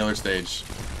like any other stage.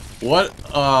 What,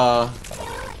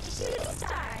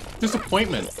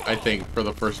 disappointment, I think, for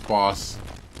the first boss.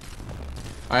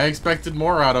 I expected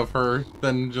more out of her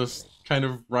than just kind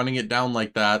of running it down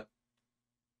like that.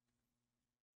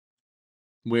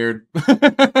 Weird.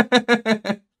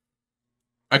 I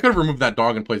could have removed that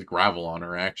dog and placed gravel on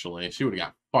her, actually. She would have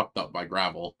got fucked up by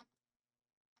gravel.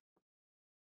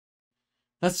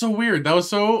 That's so weird. That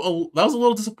was a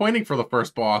little disappointing for the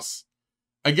first boss.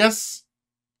 I guess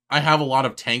I have a lot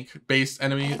of tank-based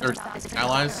enemies or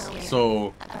allies,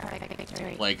 so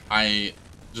like I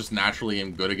just naturally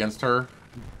am good against her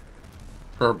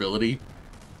ability.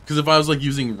 Because if I was like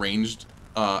using ranged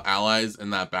allies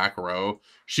in that back row,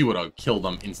 she would have killed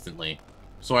them instantly.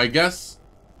 So I guess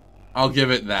I'll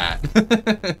give it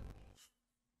that.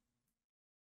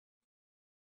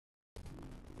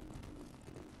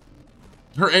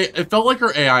 It felt like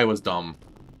her AI was dumb.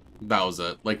 That was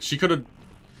it. Like she could have,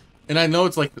 and I know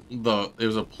it's like it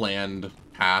was a planned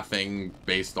pathing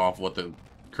based off what the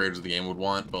creators of the game would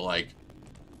want, but like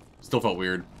still felt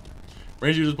weird.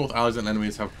 Range users, both allies and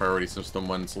enemies, have priority system.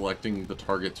 When selecting the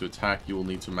target to attack, you will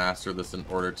need to master this in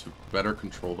order to better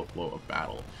control the flow of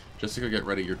battle. Jessica, get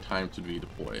ready, your time to be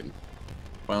deployed.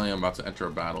 Finally, I'm about to enter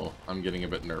a battle. I'm getting a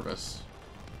bit nervous.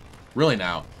 Really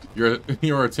now? You're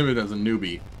timid as a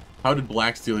newbie. How did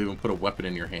Blacksteel even put a weapon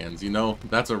in your hands? You know,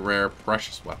 that's a rare,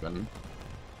 precious weapon.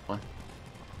 What?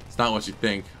 It's not what you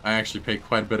think. I actually paid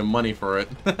quite a bit of money for it.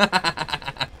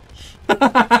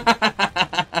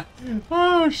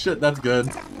 Oh shit, that's good.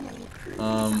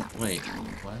 Wait,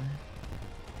 what?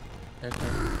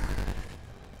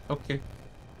 Okay.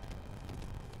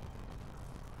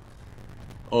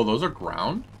 Oh, those are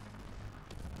ground?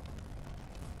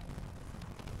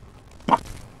 Bah!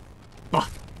 Bah!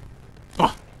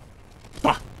 Bah!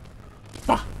 Bah!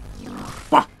 Bah!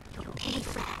 Bah!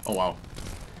 Oh wow.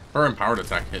 Her empowered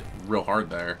attack hit real hard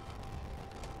there.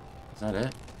 Is that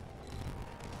it?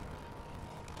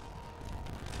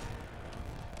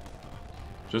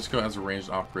 Jessica, as a ranged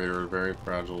operator, is very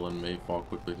fragile and may fall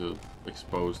quickly to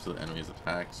exposed to the enemy's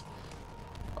attacks.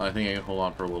 I think I can hold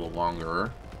on for a little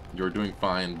longer. You're doing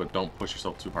fine, but don't push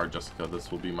yourself too hard, Jessica.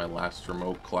 This will be my last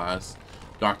remote class.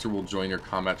 Doctor will join your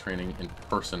combat training in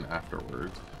person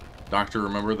afterwards. Doctor,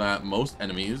 remember that most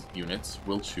enemies' units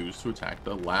will choose to attack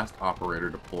the last operator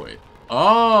deployed.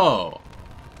 Oh!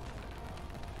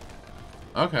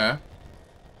 Okay.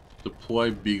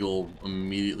 Deploy Beagle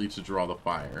immediately to draw the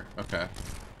fire. Okay.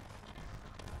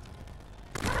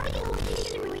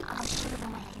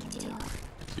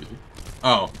 Excuse me.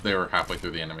 Oh, they were halfway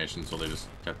through the animation, so they just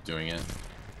kept doing it.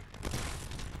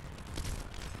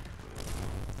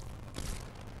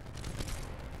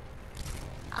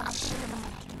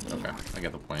 Okay, I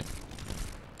get the point.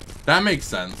 That makes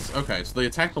sense. Okay, so they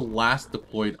attack the last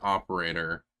deployed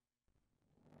operator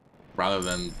rather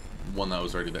than one that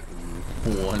was already there.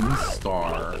 1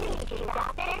 star.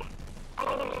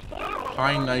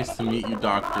 Hi, nice to meet you,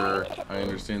 Doctor. I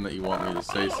understand that you want me to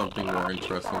say something more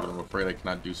interesting, but I'm afraid I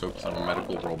cannot do so because I'm a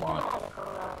medical robot.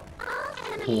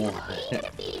 What?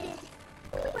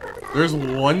 There's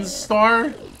 1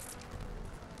 star?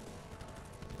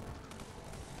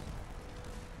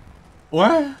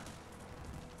 What?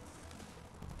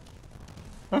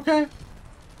 Okay.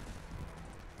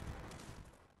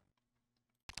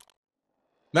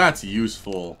 That's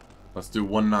useful. Let's do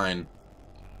 1-9.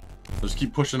 Let's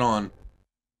keep pushing on.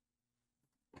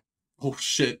 Oh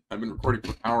shit, I've been recording for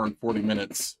 1 hour and 40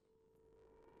 minutes.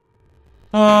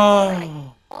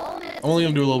 I'm only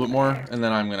gonna do a little bit more, and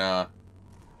then I'm gonna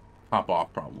hop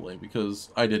off probably,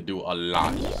 because I did do a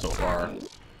lot so far.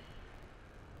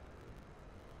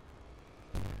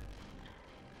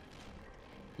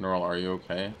 Neural, are you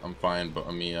okay? I'm fine, but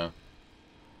Amiya,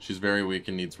 she's very weak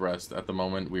and needs rest. At the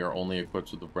moment, we are only equipped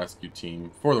with the rescue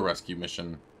team for the rescue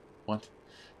mission. What?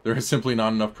 There is simply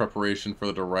not enough preparation for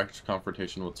the direct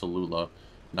confrontation with Tallulah,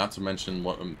 not to mention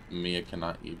what Amiya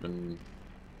cannot even...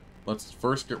 Let's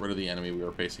first get rid of the enemy we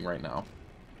are facing right now.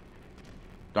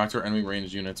 Doctor, enemy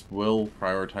ranged units will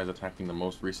prioritize attacking the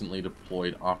most recently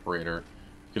deployed operator.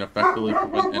 You can effectively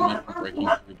prevent enemy from breaking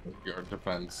through your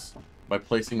defense by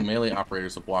placing melee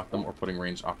operators to block them or putting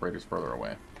ranged operators further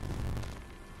away.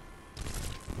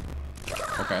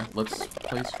 Okay, let's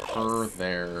place her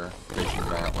there, facing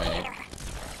that way.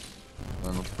 And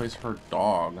then let's place her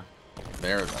dog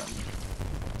there then.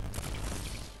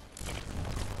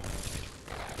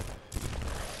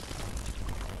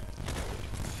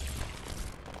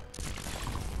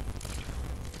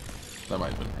 That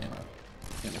might have been Hannah.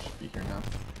 Hannah should be here now.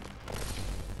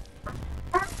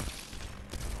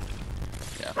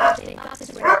 Yeah.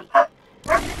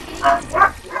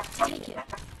 Take it.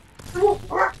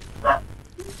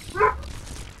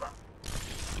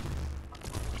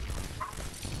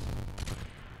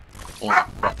 Oh,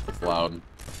 fuck, it's loud.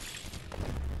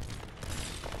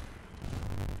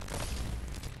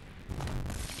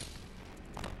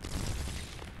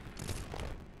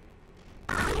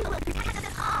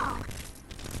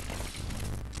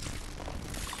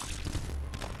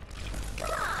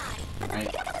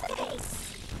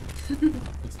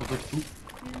 It smells like poop.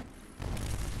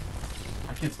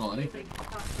 I can't smell anything.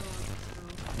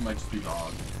 It might just be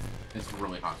dog. It's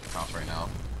really hot in the house right now.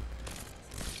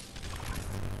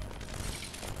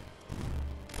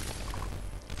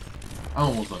 I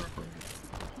almost let her free.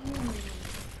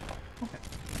 Okay.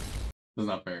 That's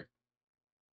not fair.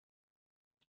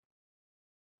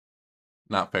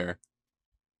 Not fair.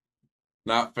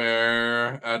 Not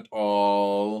fair at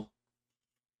all.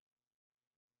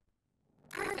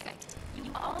 Perfect. You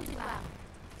all do well.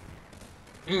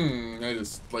 I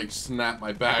just, like, snapped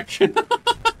my back.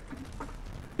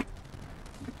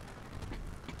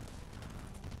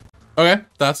 Okay,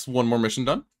 that's 1 more mission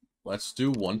done. Let's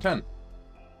do 110.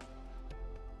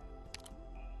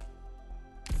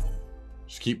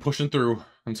 Just keep pushing through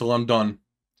until I'm done.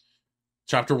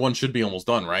 Chapter 1 should be almost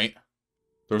done, right?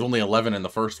 There's only 11 in the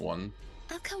first one.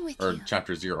 I'll come with Or you.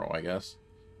 chapter 0, I guess.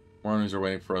 More enemies are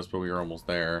waiting for us, but we are almost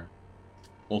there.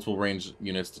 Multiple range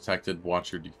units detected.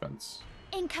 Watch your defense.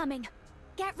 Incoming.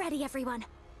 Get ready, everyone.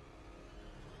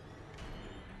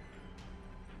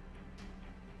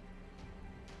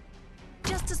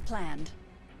 Just as planned.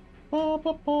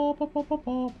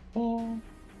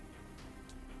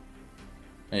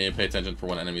 Hey, pay attention for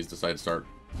when enemies decide to start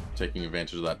taking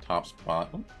advantage of that top spot.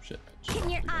 Oh, shit. Can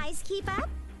your eyes keep up?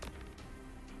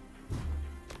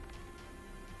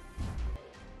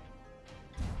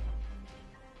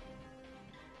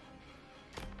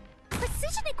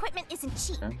 Precision equipment isn't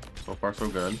cheap. Okay, so far so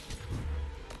good.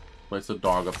 Place the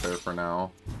dog up there for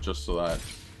now, just so that...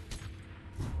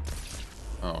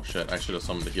 Oh shit, I should have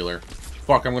summoned the healer.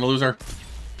 Fuck, I'm gonna lose her.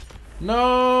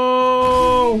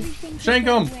 No! Shank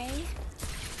him!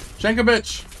 Shank a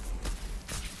bitch!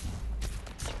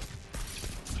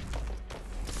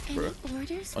 Any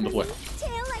orders On the from way. me?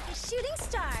 Tail like a shooting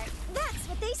star. That's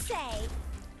what they say.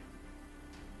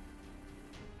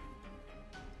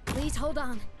 Please hold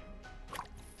on.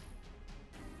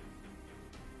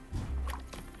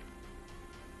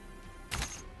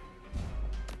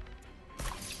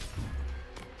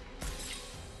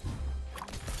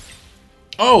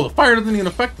 Oh, the fire doesn't even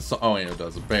affect the oh yeah, it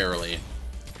does, barely.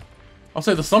 I'll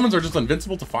say the summons are just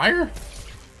invincible to fire?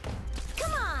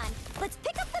 Come on, let's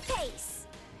pick up the pace.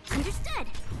 Understood.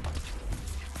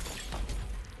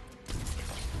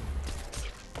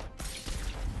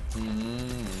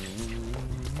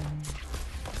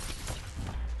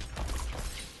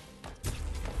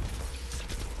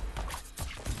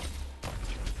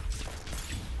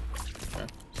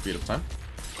 speed up time.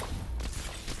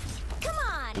 Come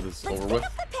on, Get this let's over pick with.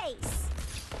 up the pace.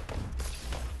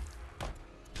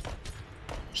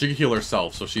 She can heal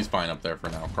herself, so she's fine up there for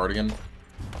now. Cardigan.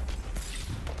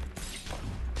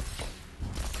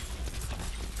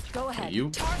 Go ahead. Okay, you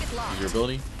Target locked. use your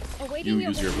ability. Awaiting You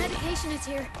use your ability. medication is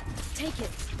here. Take it.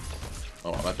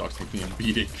 Oh, that dog's taking a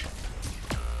beating.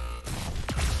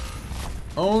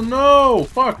 Oh no!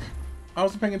 Fuck! I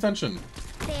wasn't paying attention.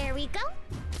 There we go.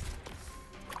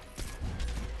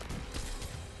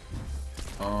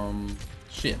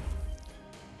 Shit.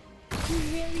 You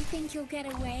really think you'll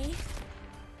get away?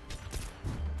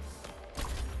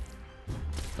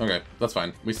 Okay, that's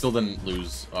fine. We still didn't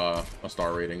lose a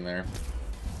star rating there.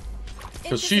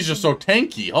 Because she's just so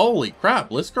tanky. Holy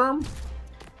crap, Liskerm?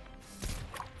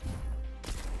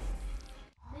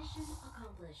 Mission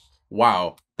accomplished.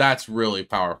 Wow, that's really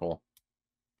powerful.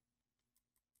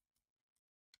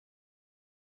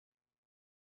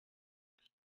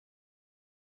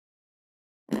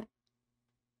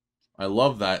 I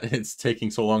love that it's taking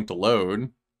so long to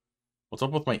load. What's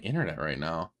up with my internet right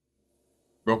now?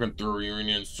 Broken through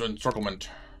reunion encirclement.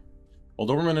 While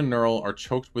Doberman and Neural are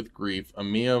choked with grief,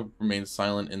 Amiya remains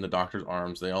silent in the doctor's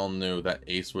arms. They all knew that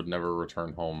Ace would never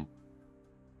return home.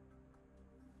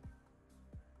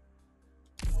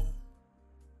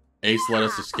 Ace let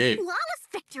us escape. A flawless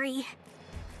victory.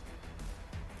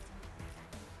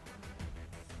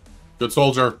 Good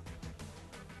soldier.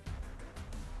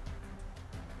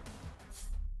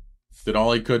 Did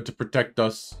all he could to protect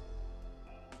us.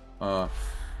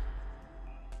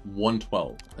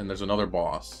 112. And there's another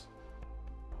boss.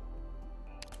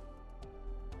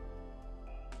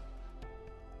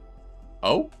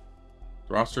 Oh?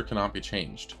 The roster cannot be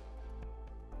changed.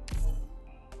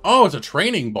 Oh, it's a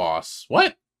training boss.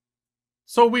 What?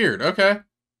 So weird. Okay.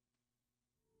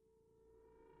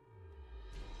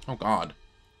 Oh, God.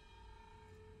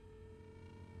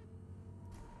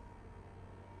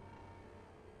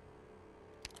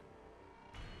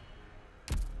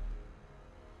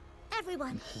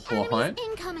 Everyone, What? enemies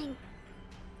incoming.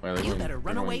 Wait, they're You going- better they're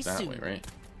run going away that soon. way, right?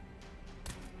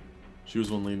 She was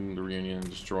the one leading the reunion and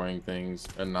destroying things.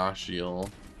 Anashiel.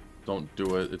 Don't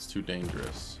do it. It's too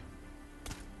dangerous.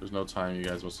 There's no time. You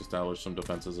guys must establish some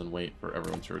defenses and wait for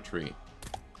everyone to retreat.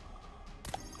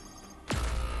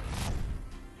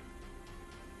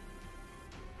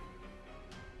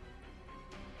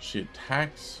 She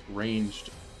attacks ranged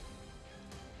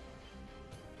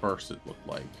first, it looked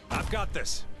like. I've got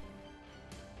this.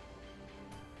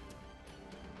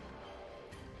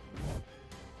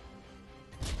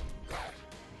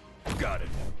 Got it.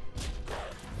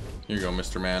 Here you go,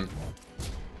 Mr. Man.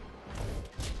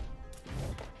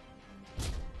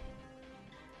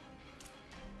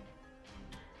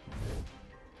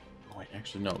 Oh, wait,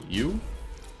 actually, no. You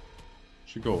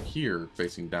should go here,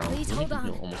 facing down. Please Then you hold can on.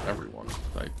 heal almost everyone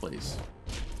that I place.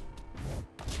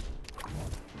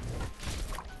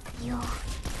 You'll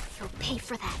pay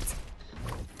for that.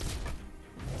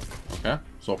 Okay,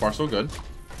 so far so good.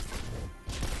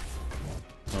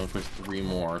 I'm gonna place 3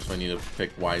 more, so I need to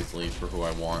pick wisely for who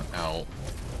I want out.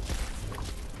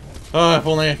 If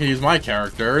only I could use my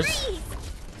characters. Freeze!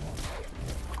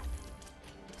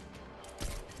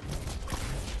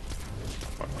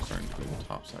 Fuck, I'm starting to go to the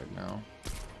top side now.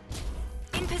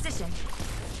 In position.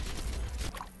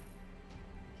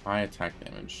 High attack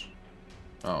damage.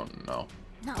 Oh no.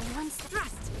 Not one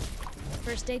thrust.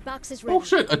 First aid box is ready. Oh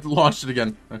shit, I launched it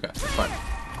again. Okay, fine.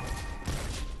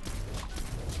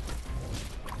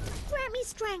 Grant me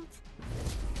strength.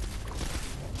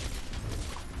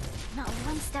 Not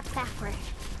one step backward.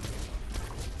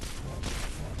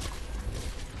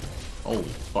 Holy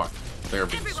fuck. They're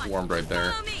being Everyone, swarmed right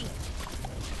there. follow me.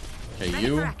 Okay, Ready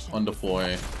you for action.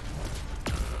 undeploy.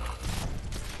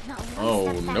 Not one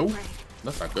Oh step no. backward.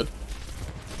 That's not good.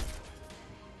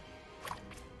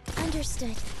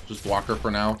 Understood. Just block her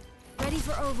for now. Ready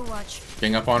for Overwatch.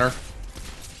 Gang up on her.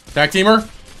 Tag team her.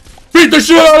 Beat the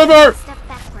shit out of her! Step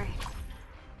backward.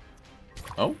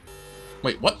 Oh?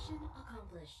 Wait, what? Mission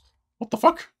accomplished. What the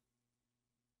fuck?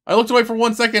 I looked away for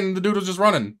 1 second and the dude was just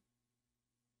running.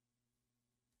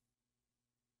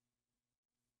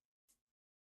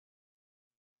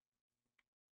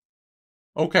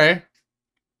 Okay.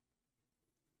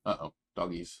 Uh-oh.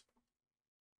 Doggies.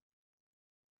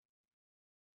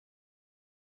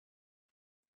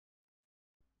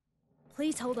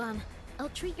 Please hold on. I'll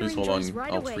treat your Please hold injuries on.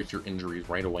 right I'll away. treat your injuries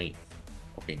right away.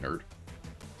 Okay, nerd.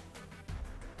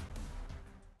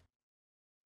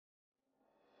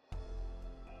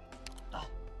 Oh,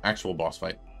 actual boss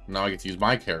fight. Now I get to use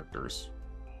my characters.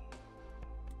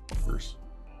 Fuckers.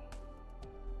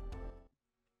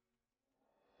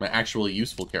 My actually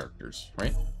useful characters,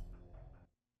 right?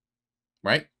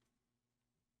 Right?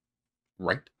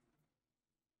 Right?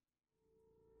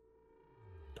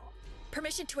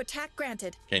 Permission to attack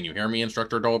granted. Can you hear me,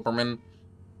 Instructor Doberman?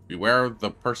 Beware of the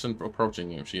person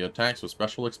approaching you. She attacks with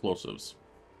special explosives.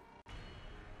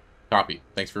 Copy.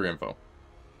 Thanks for your info.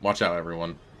 Watch out,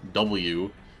 everyone. W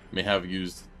may have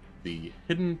used the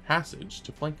hidden passage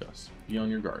to flank us. Be on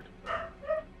your guard.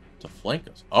 To flank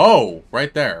us. Oh,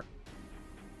 right there.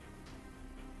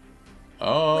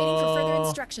 Oh. Waiting for further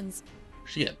instructions.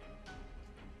 Shit.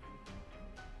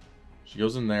 She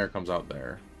goes in there, comes out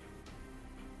there.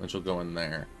 Then she'll go in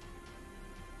there.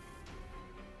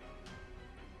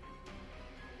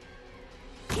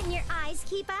 Can your eyes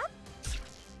keep up?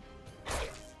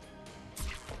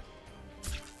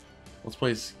 Let's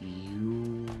place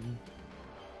you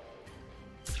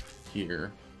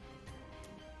here.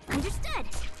 Understood.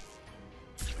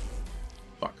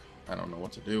 Fuck. I don't know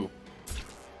what to do.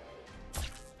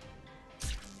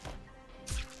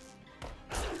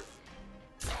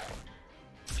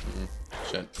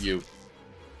 Shit, you.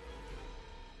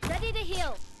 Ready to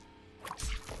heal.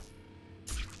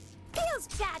 Feels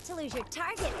bad to lose your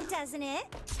target, doesn't it?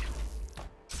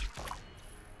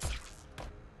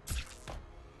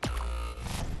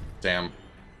 Damn.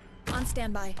 On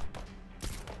standby.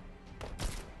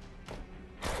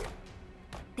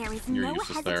 There is You're no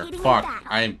useless there. hesitating in Fuck. battle.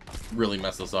 I really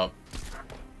messed this up.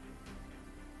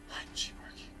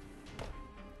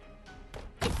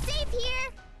 It's safe here.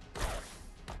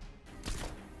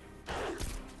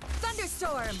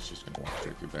 Thunderstorm. She's just gonna walk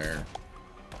straight through there.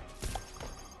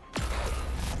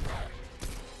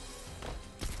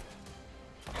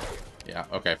 Yeah,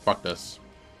 okay, fuck this.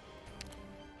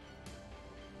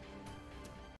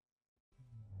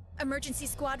 Emergency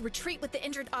squad, retreat with the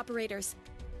injured operators.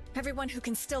 Everyone who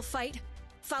can still fight,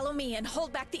 follow me and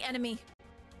hold back the enemy.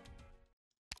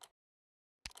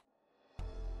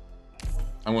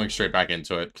 I'm going straight back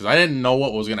into it, because I didn't know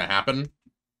what was going to happen.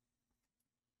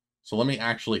 So let me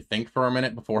actually think for a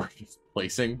minute before just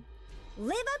placing.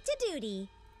 Live up to duty.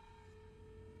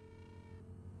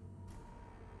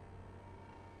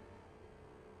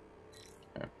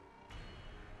 Okay.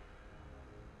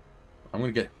 I'm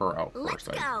going to get her out Let's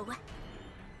first. go.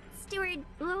 Steward,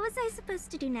 what was I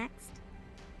supposed to do next?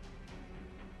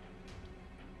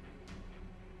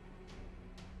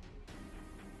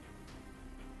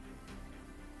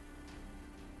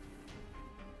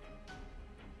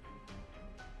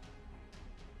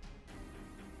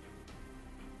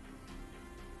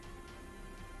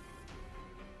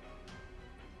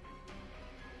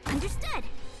 Understood.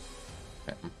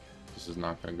 Okay. This is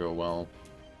not going to go well.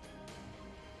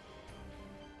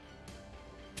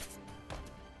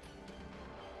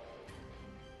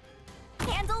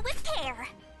 Handle with care.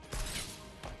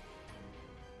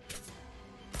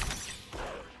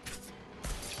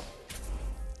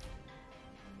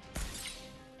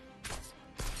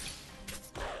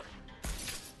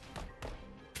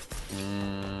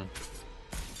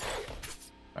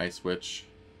 Ice switch.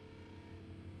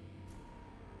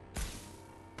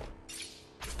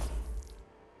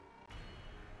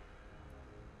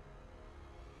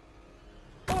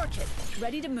 Orchid,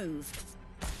 ready to move.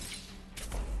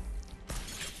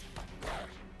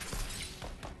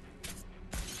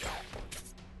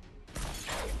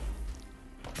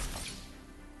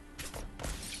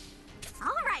 All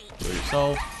right. Do it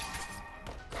yourself.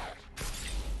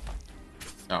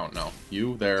 Oh no.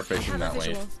 You there facing that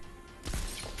way.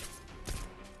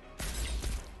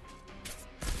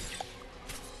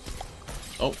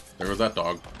 Oh, there goes that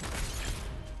dog.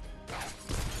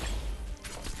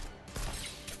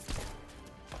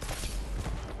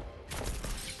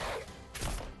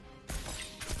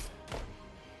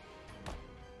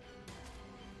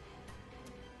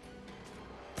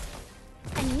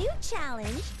 A new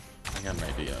challenge. I got an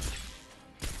idea.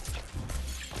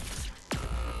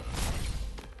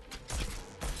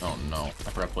 Oh no, I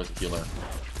forgot to place a healer.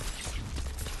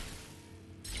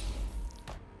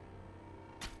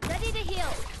 Ready to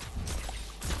heal.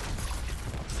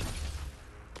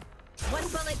 One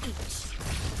bullet each.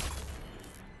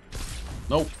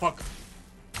 No, fuck.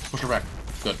 Push her back.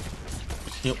 Good.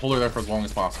 Just hold her there for as long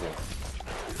as possible.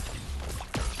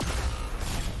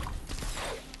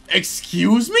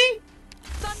 Excuse me?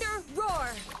 Thunder roar.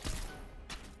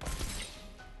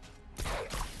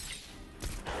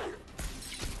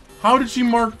 How did she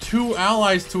mark 2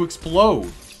 allies to explode?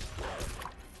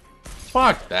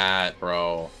 Fuck that,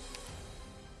 bro.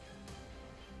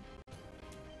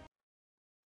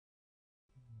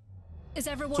 Is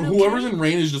everyone So okay? whoever's in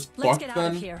range is just Let's fucked get out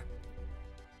then? of here.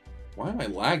 Why am I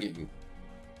lagging?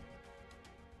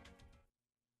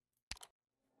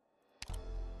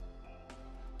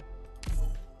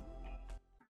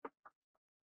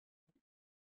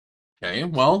 Okay,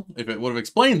 well, if it would have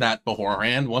explained that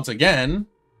beforehand, once again,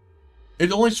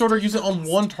 it only showed her use it on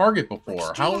one target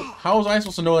before. How was I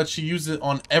supposed to know that she used it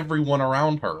on everyone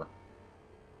around her?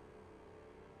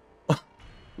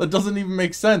 That doesn't even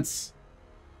make sense.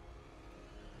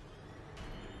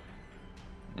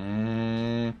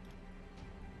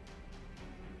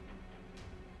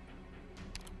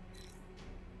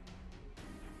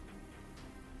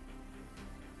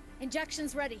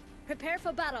 Injections ready. Prepare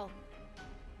for battle.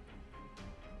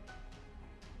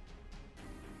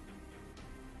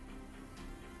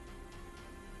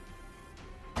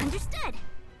 Understood.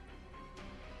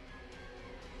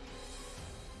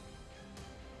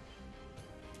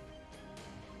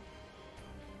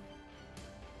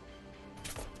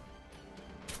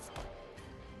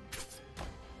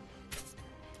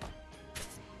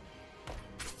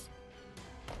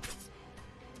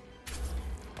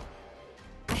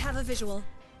 I have a visual.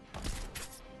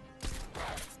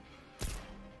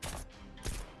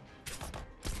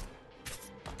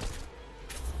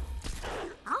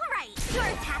 All right, your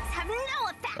attacks have no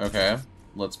effect. Okay,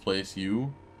 let's place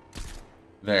you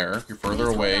there. You're further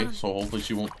away, so hopefully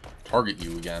she won't target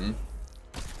you again.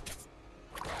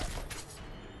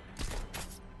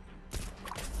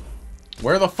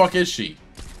 Where the fuck is she?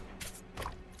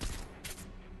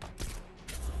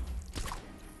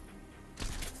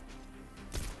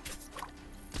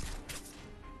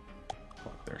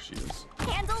 Fuck, there she is.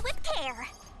 Handle with care.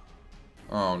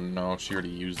 Oh no, she already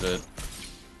used it.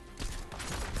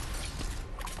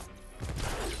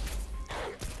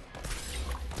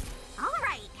 All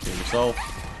right. Kill yourself.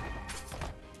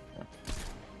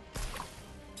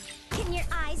 Can your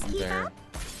eyes keep There. up?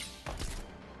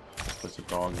 Place a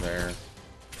dog there.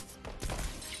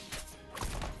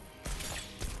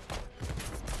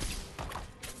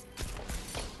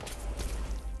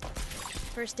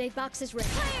 First aid box is ready.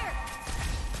 Clear.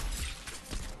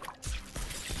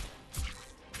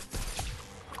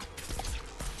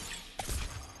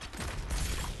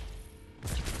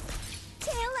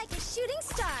 Tail like a shooting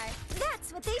star.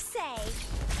 That's what they say.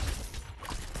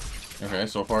 Okay,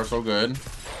 so far so good.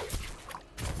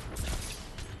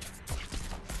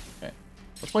 Okay.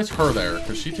 Let's place her there,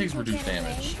 because she takes reduced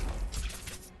damage.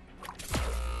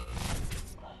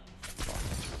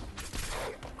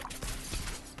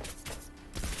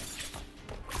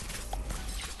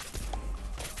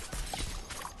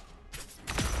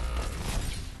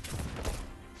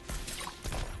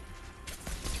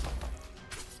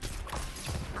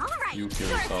 All right. You kill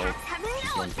your yourself. attacks have She's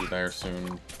no going to be effect. there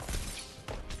soon.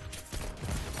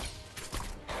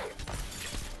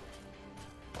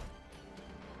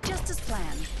 Just as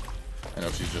planned. I know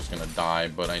she's just gonna die,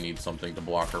 but I need something to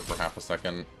block her for half a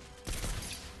second.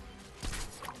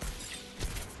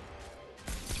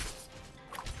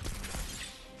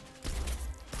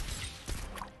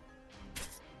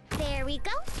 There we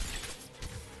go.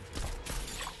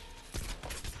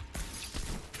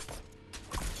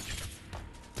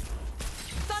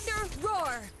 Thunder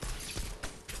roar!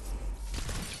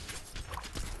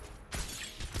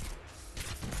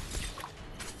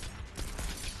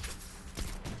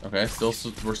 Okay,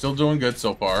 we're still doing good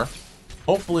so far.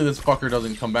 Hopefully this fucker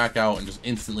doesn't come back out and just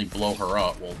instantly blow her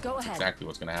up. Well, Go that's ahead. exactly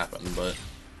what's gonna happen, but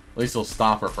at least he'll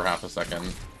stop her for half a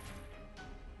second.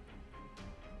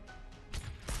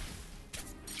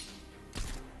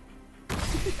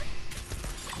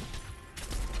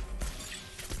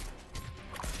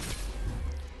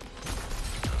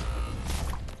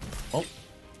 Oh,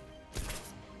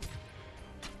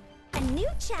 A new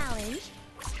challenge.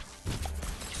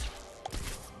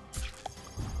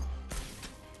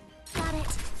 Got it.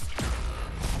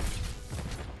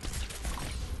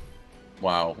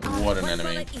 wow, what an One enemy.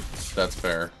 bullet each. That's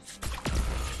fair.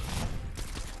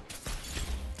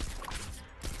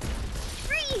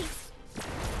 Freeze.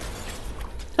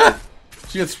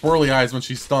 She gets swirly eyes when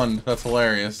she's stunned. That's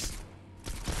hilarious.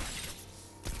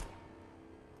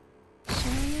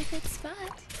 Sure you're a good spot.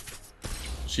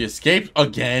 She escaped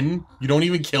again? You don't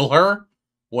even kill her?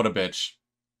 What a bitch.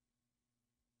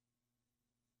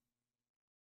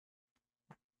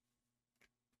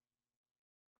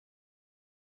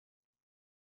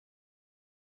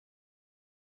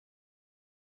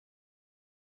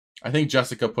 I think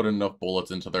Jessica put enough bullets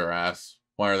into their ass.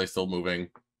 Why are they still moving?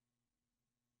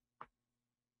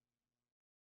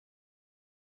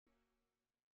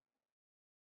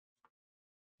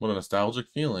 What a nostalgic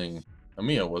feeling.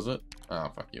 Amiya, was it? Ah,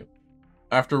 fuck you.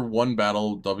 After one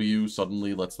battle, W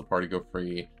suddenly lets the party go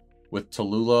free, with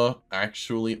Tallulah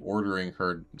actually ordering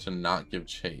her to not give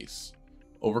chase.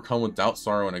 Overcome with doubt,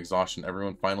 sorrow, and exhaustion,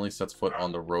 everyone finally sets foot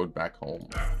on the road back home.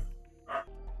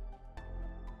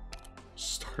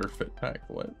 Starter fit pack,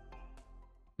 what?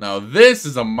 Now this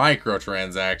is a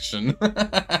microtransaction.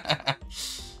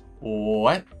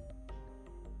 What?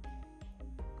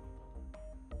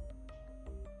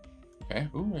 Okay.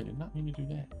 Ooh, I did not mean to do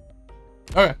that.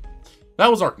 Okay.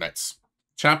 That was Arknights.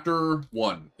 Chapter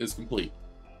 1 is complete.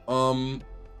 That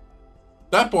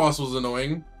boss was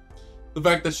annoying. The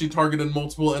fact that she targeted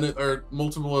multiple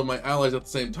of my allies at the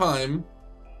same time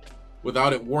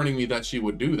without it warning me that she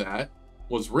would do that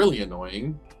was really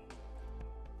annoying.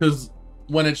 Because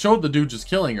when it showed the dude just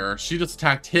killing her, she just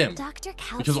attacked him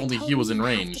because only he was in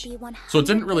range. So it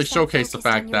didn't really showcase the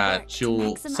fact that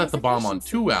she'll set the bomb on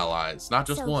 2 allies, not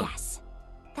just 1. Yes,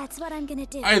 that's what I'm gonna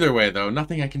do. Either way, though,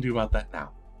 nothing I can do about that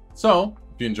now. So,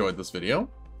 if you enjoyed this video,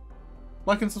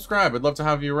 like and subscribe. I'd love to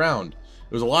have you around.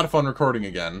 It was a lot of fun recording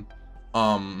again.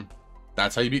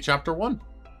 That's how you beat Chapter 1.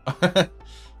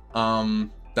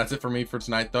 That's it for me for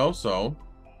tonight, though, so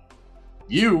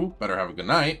you better have a good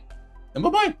night, and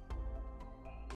bye-bye.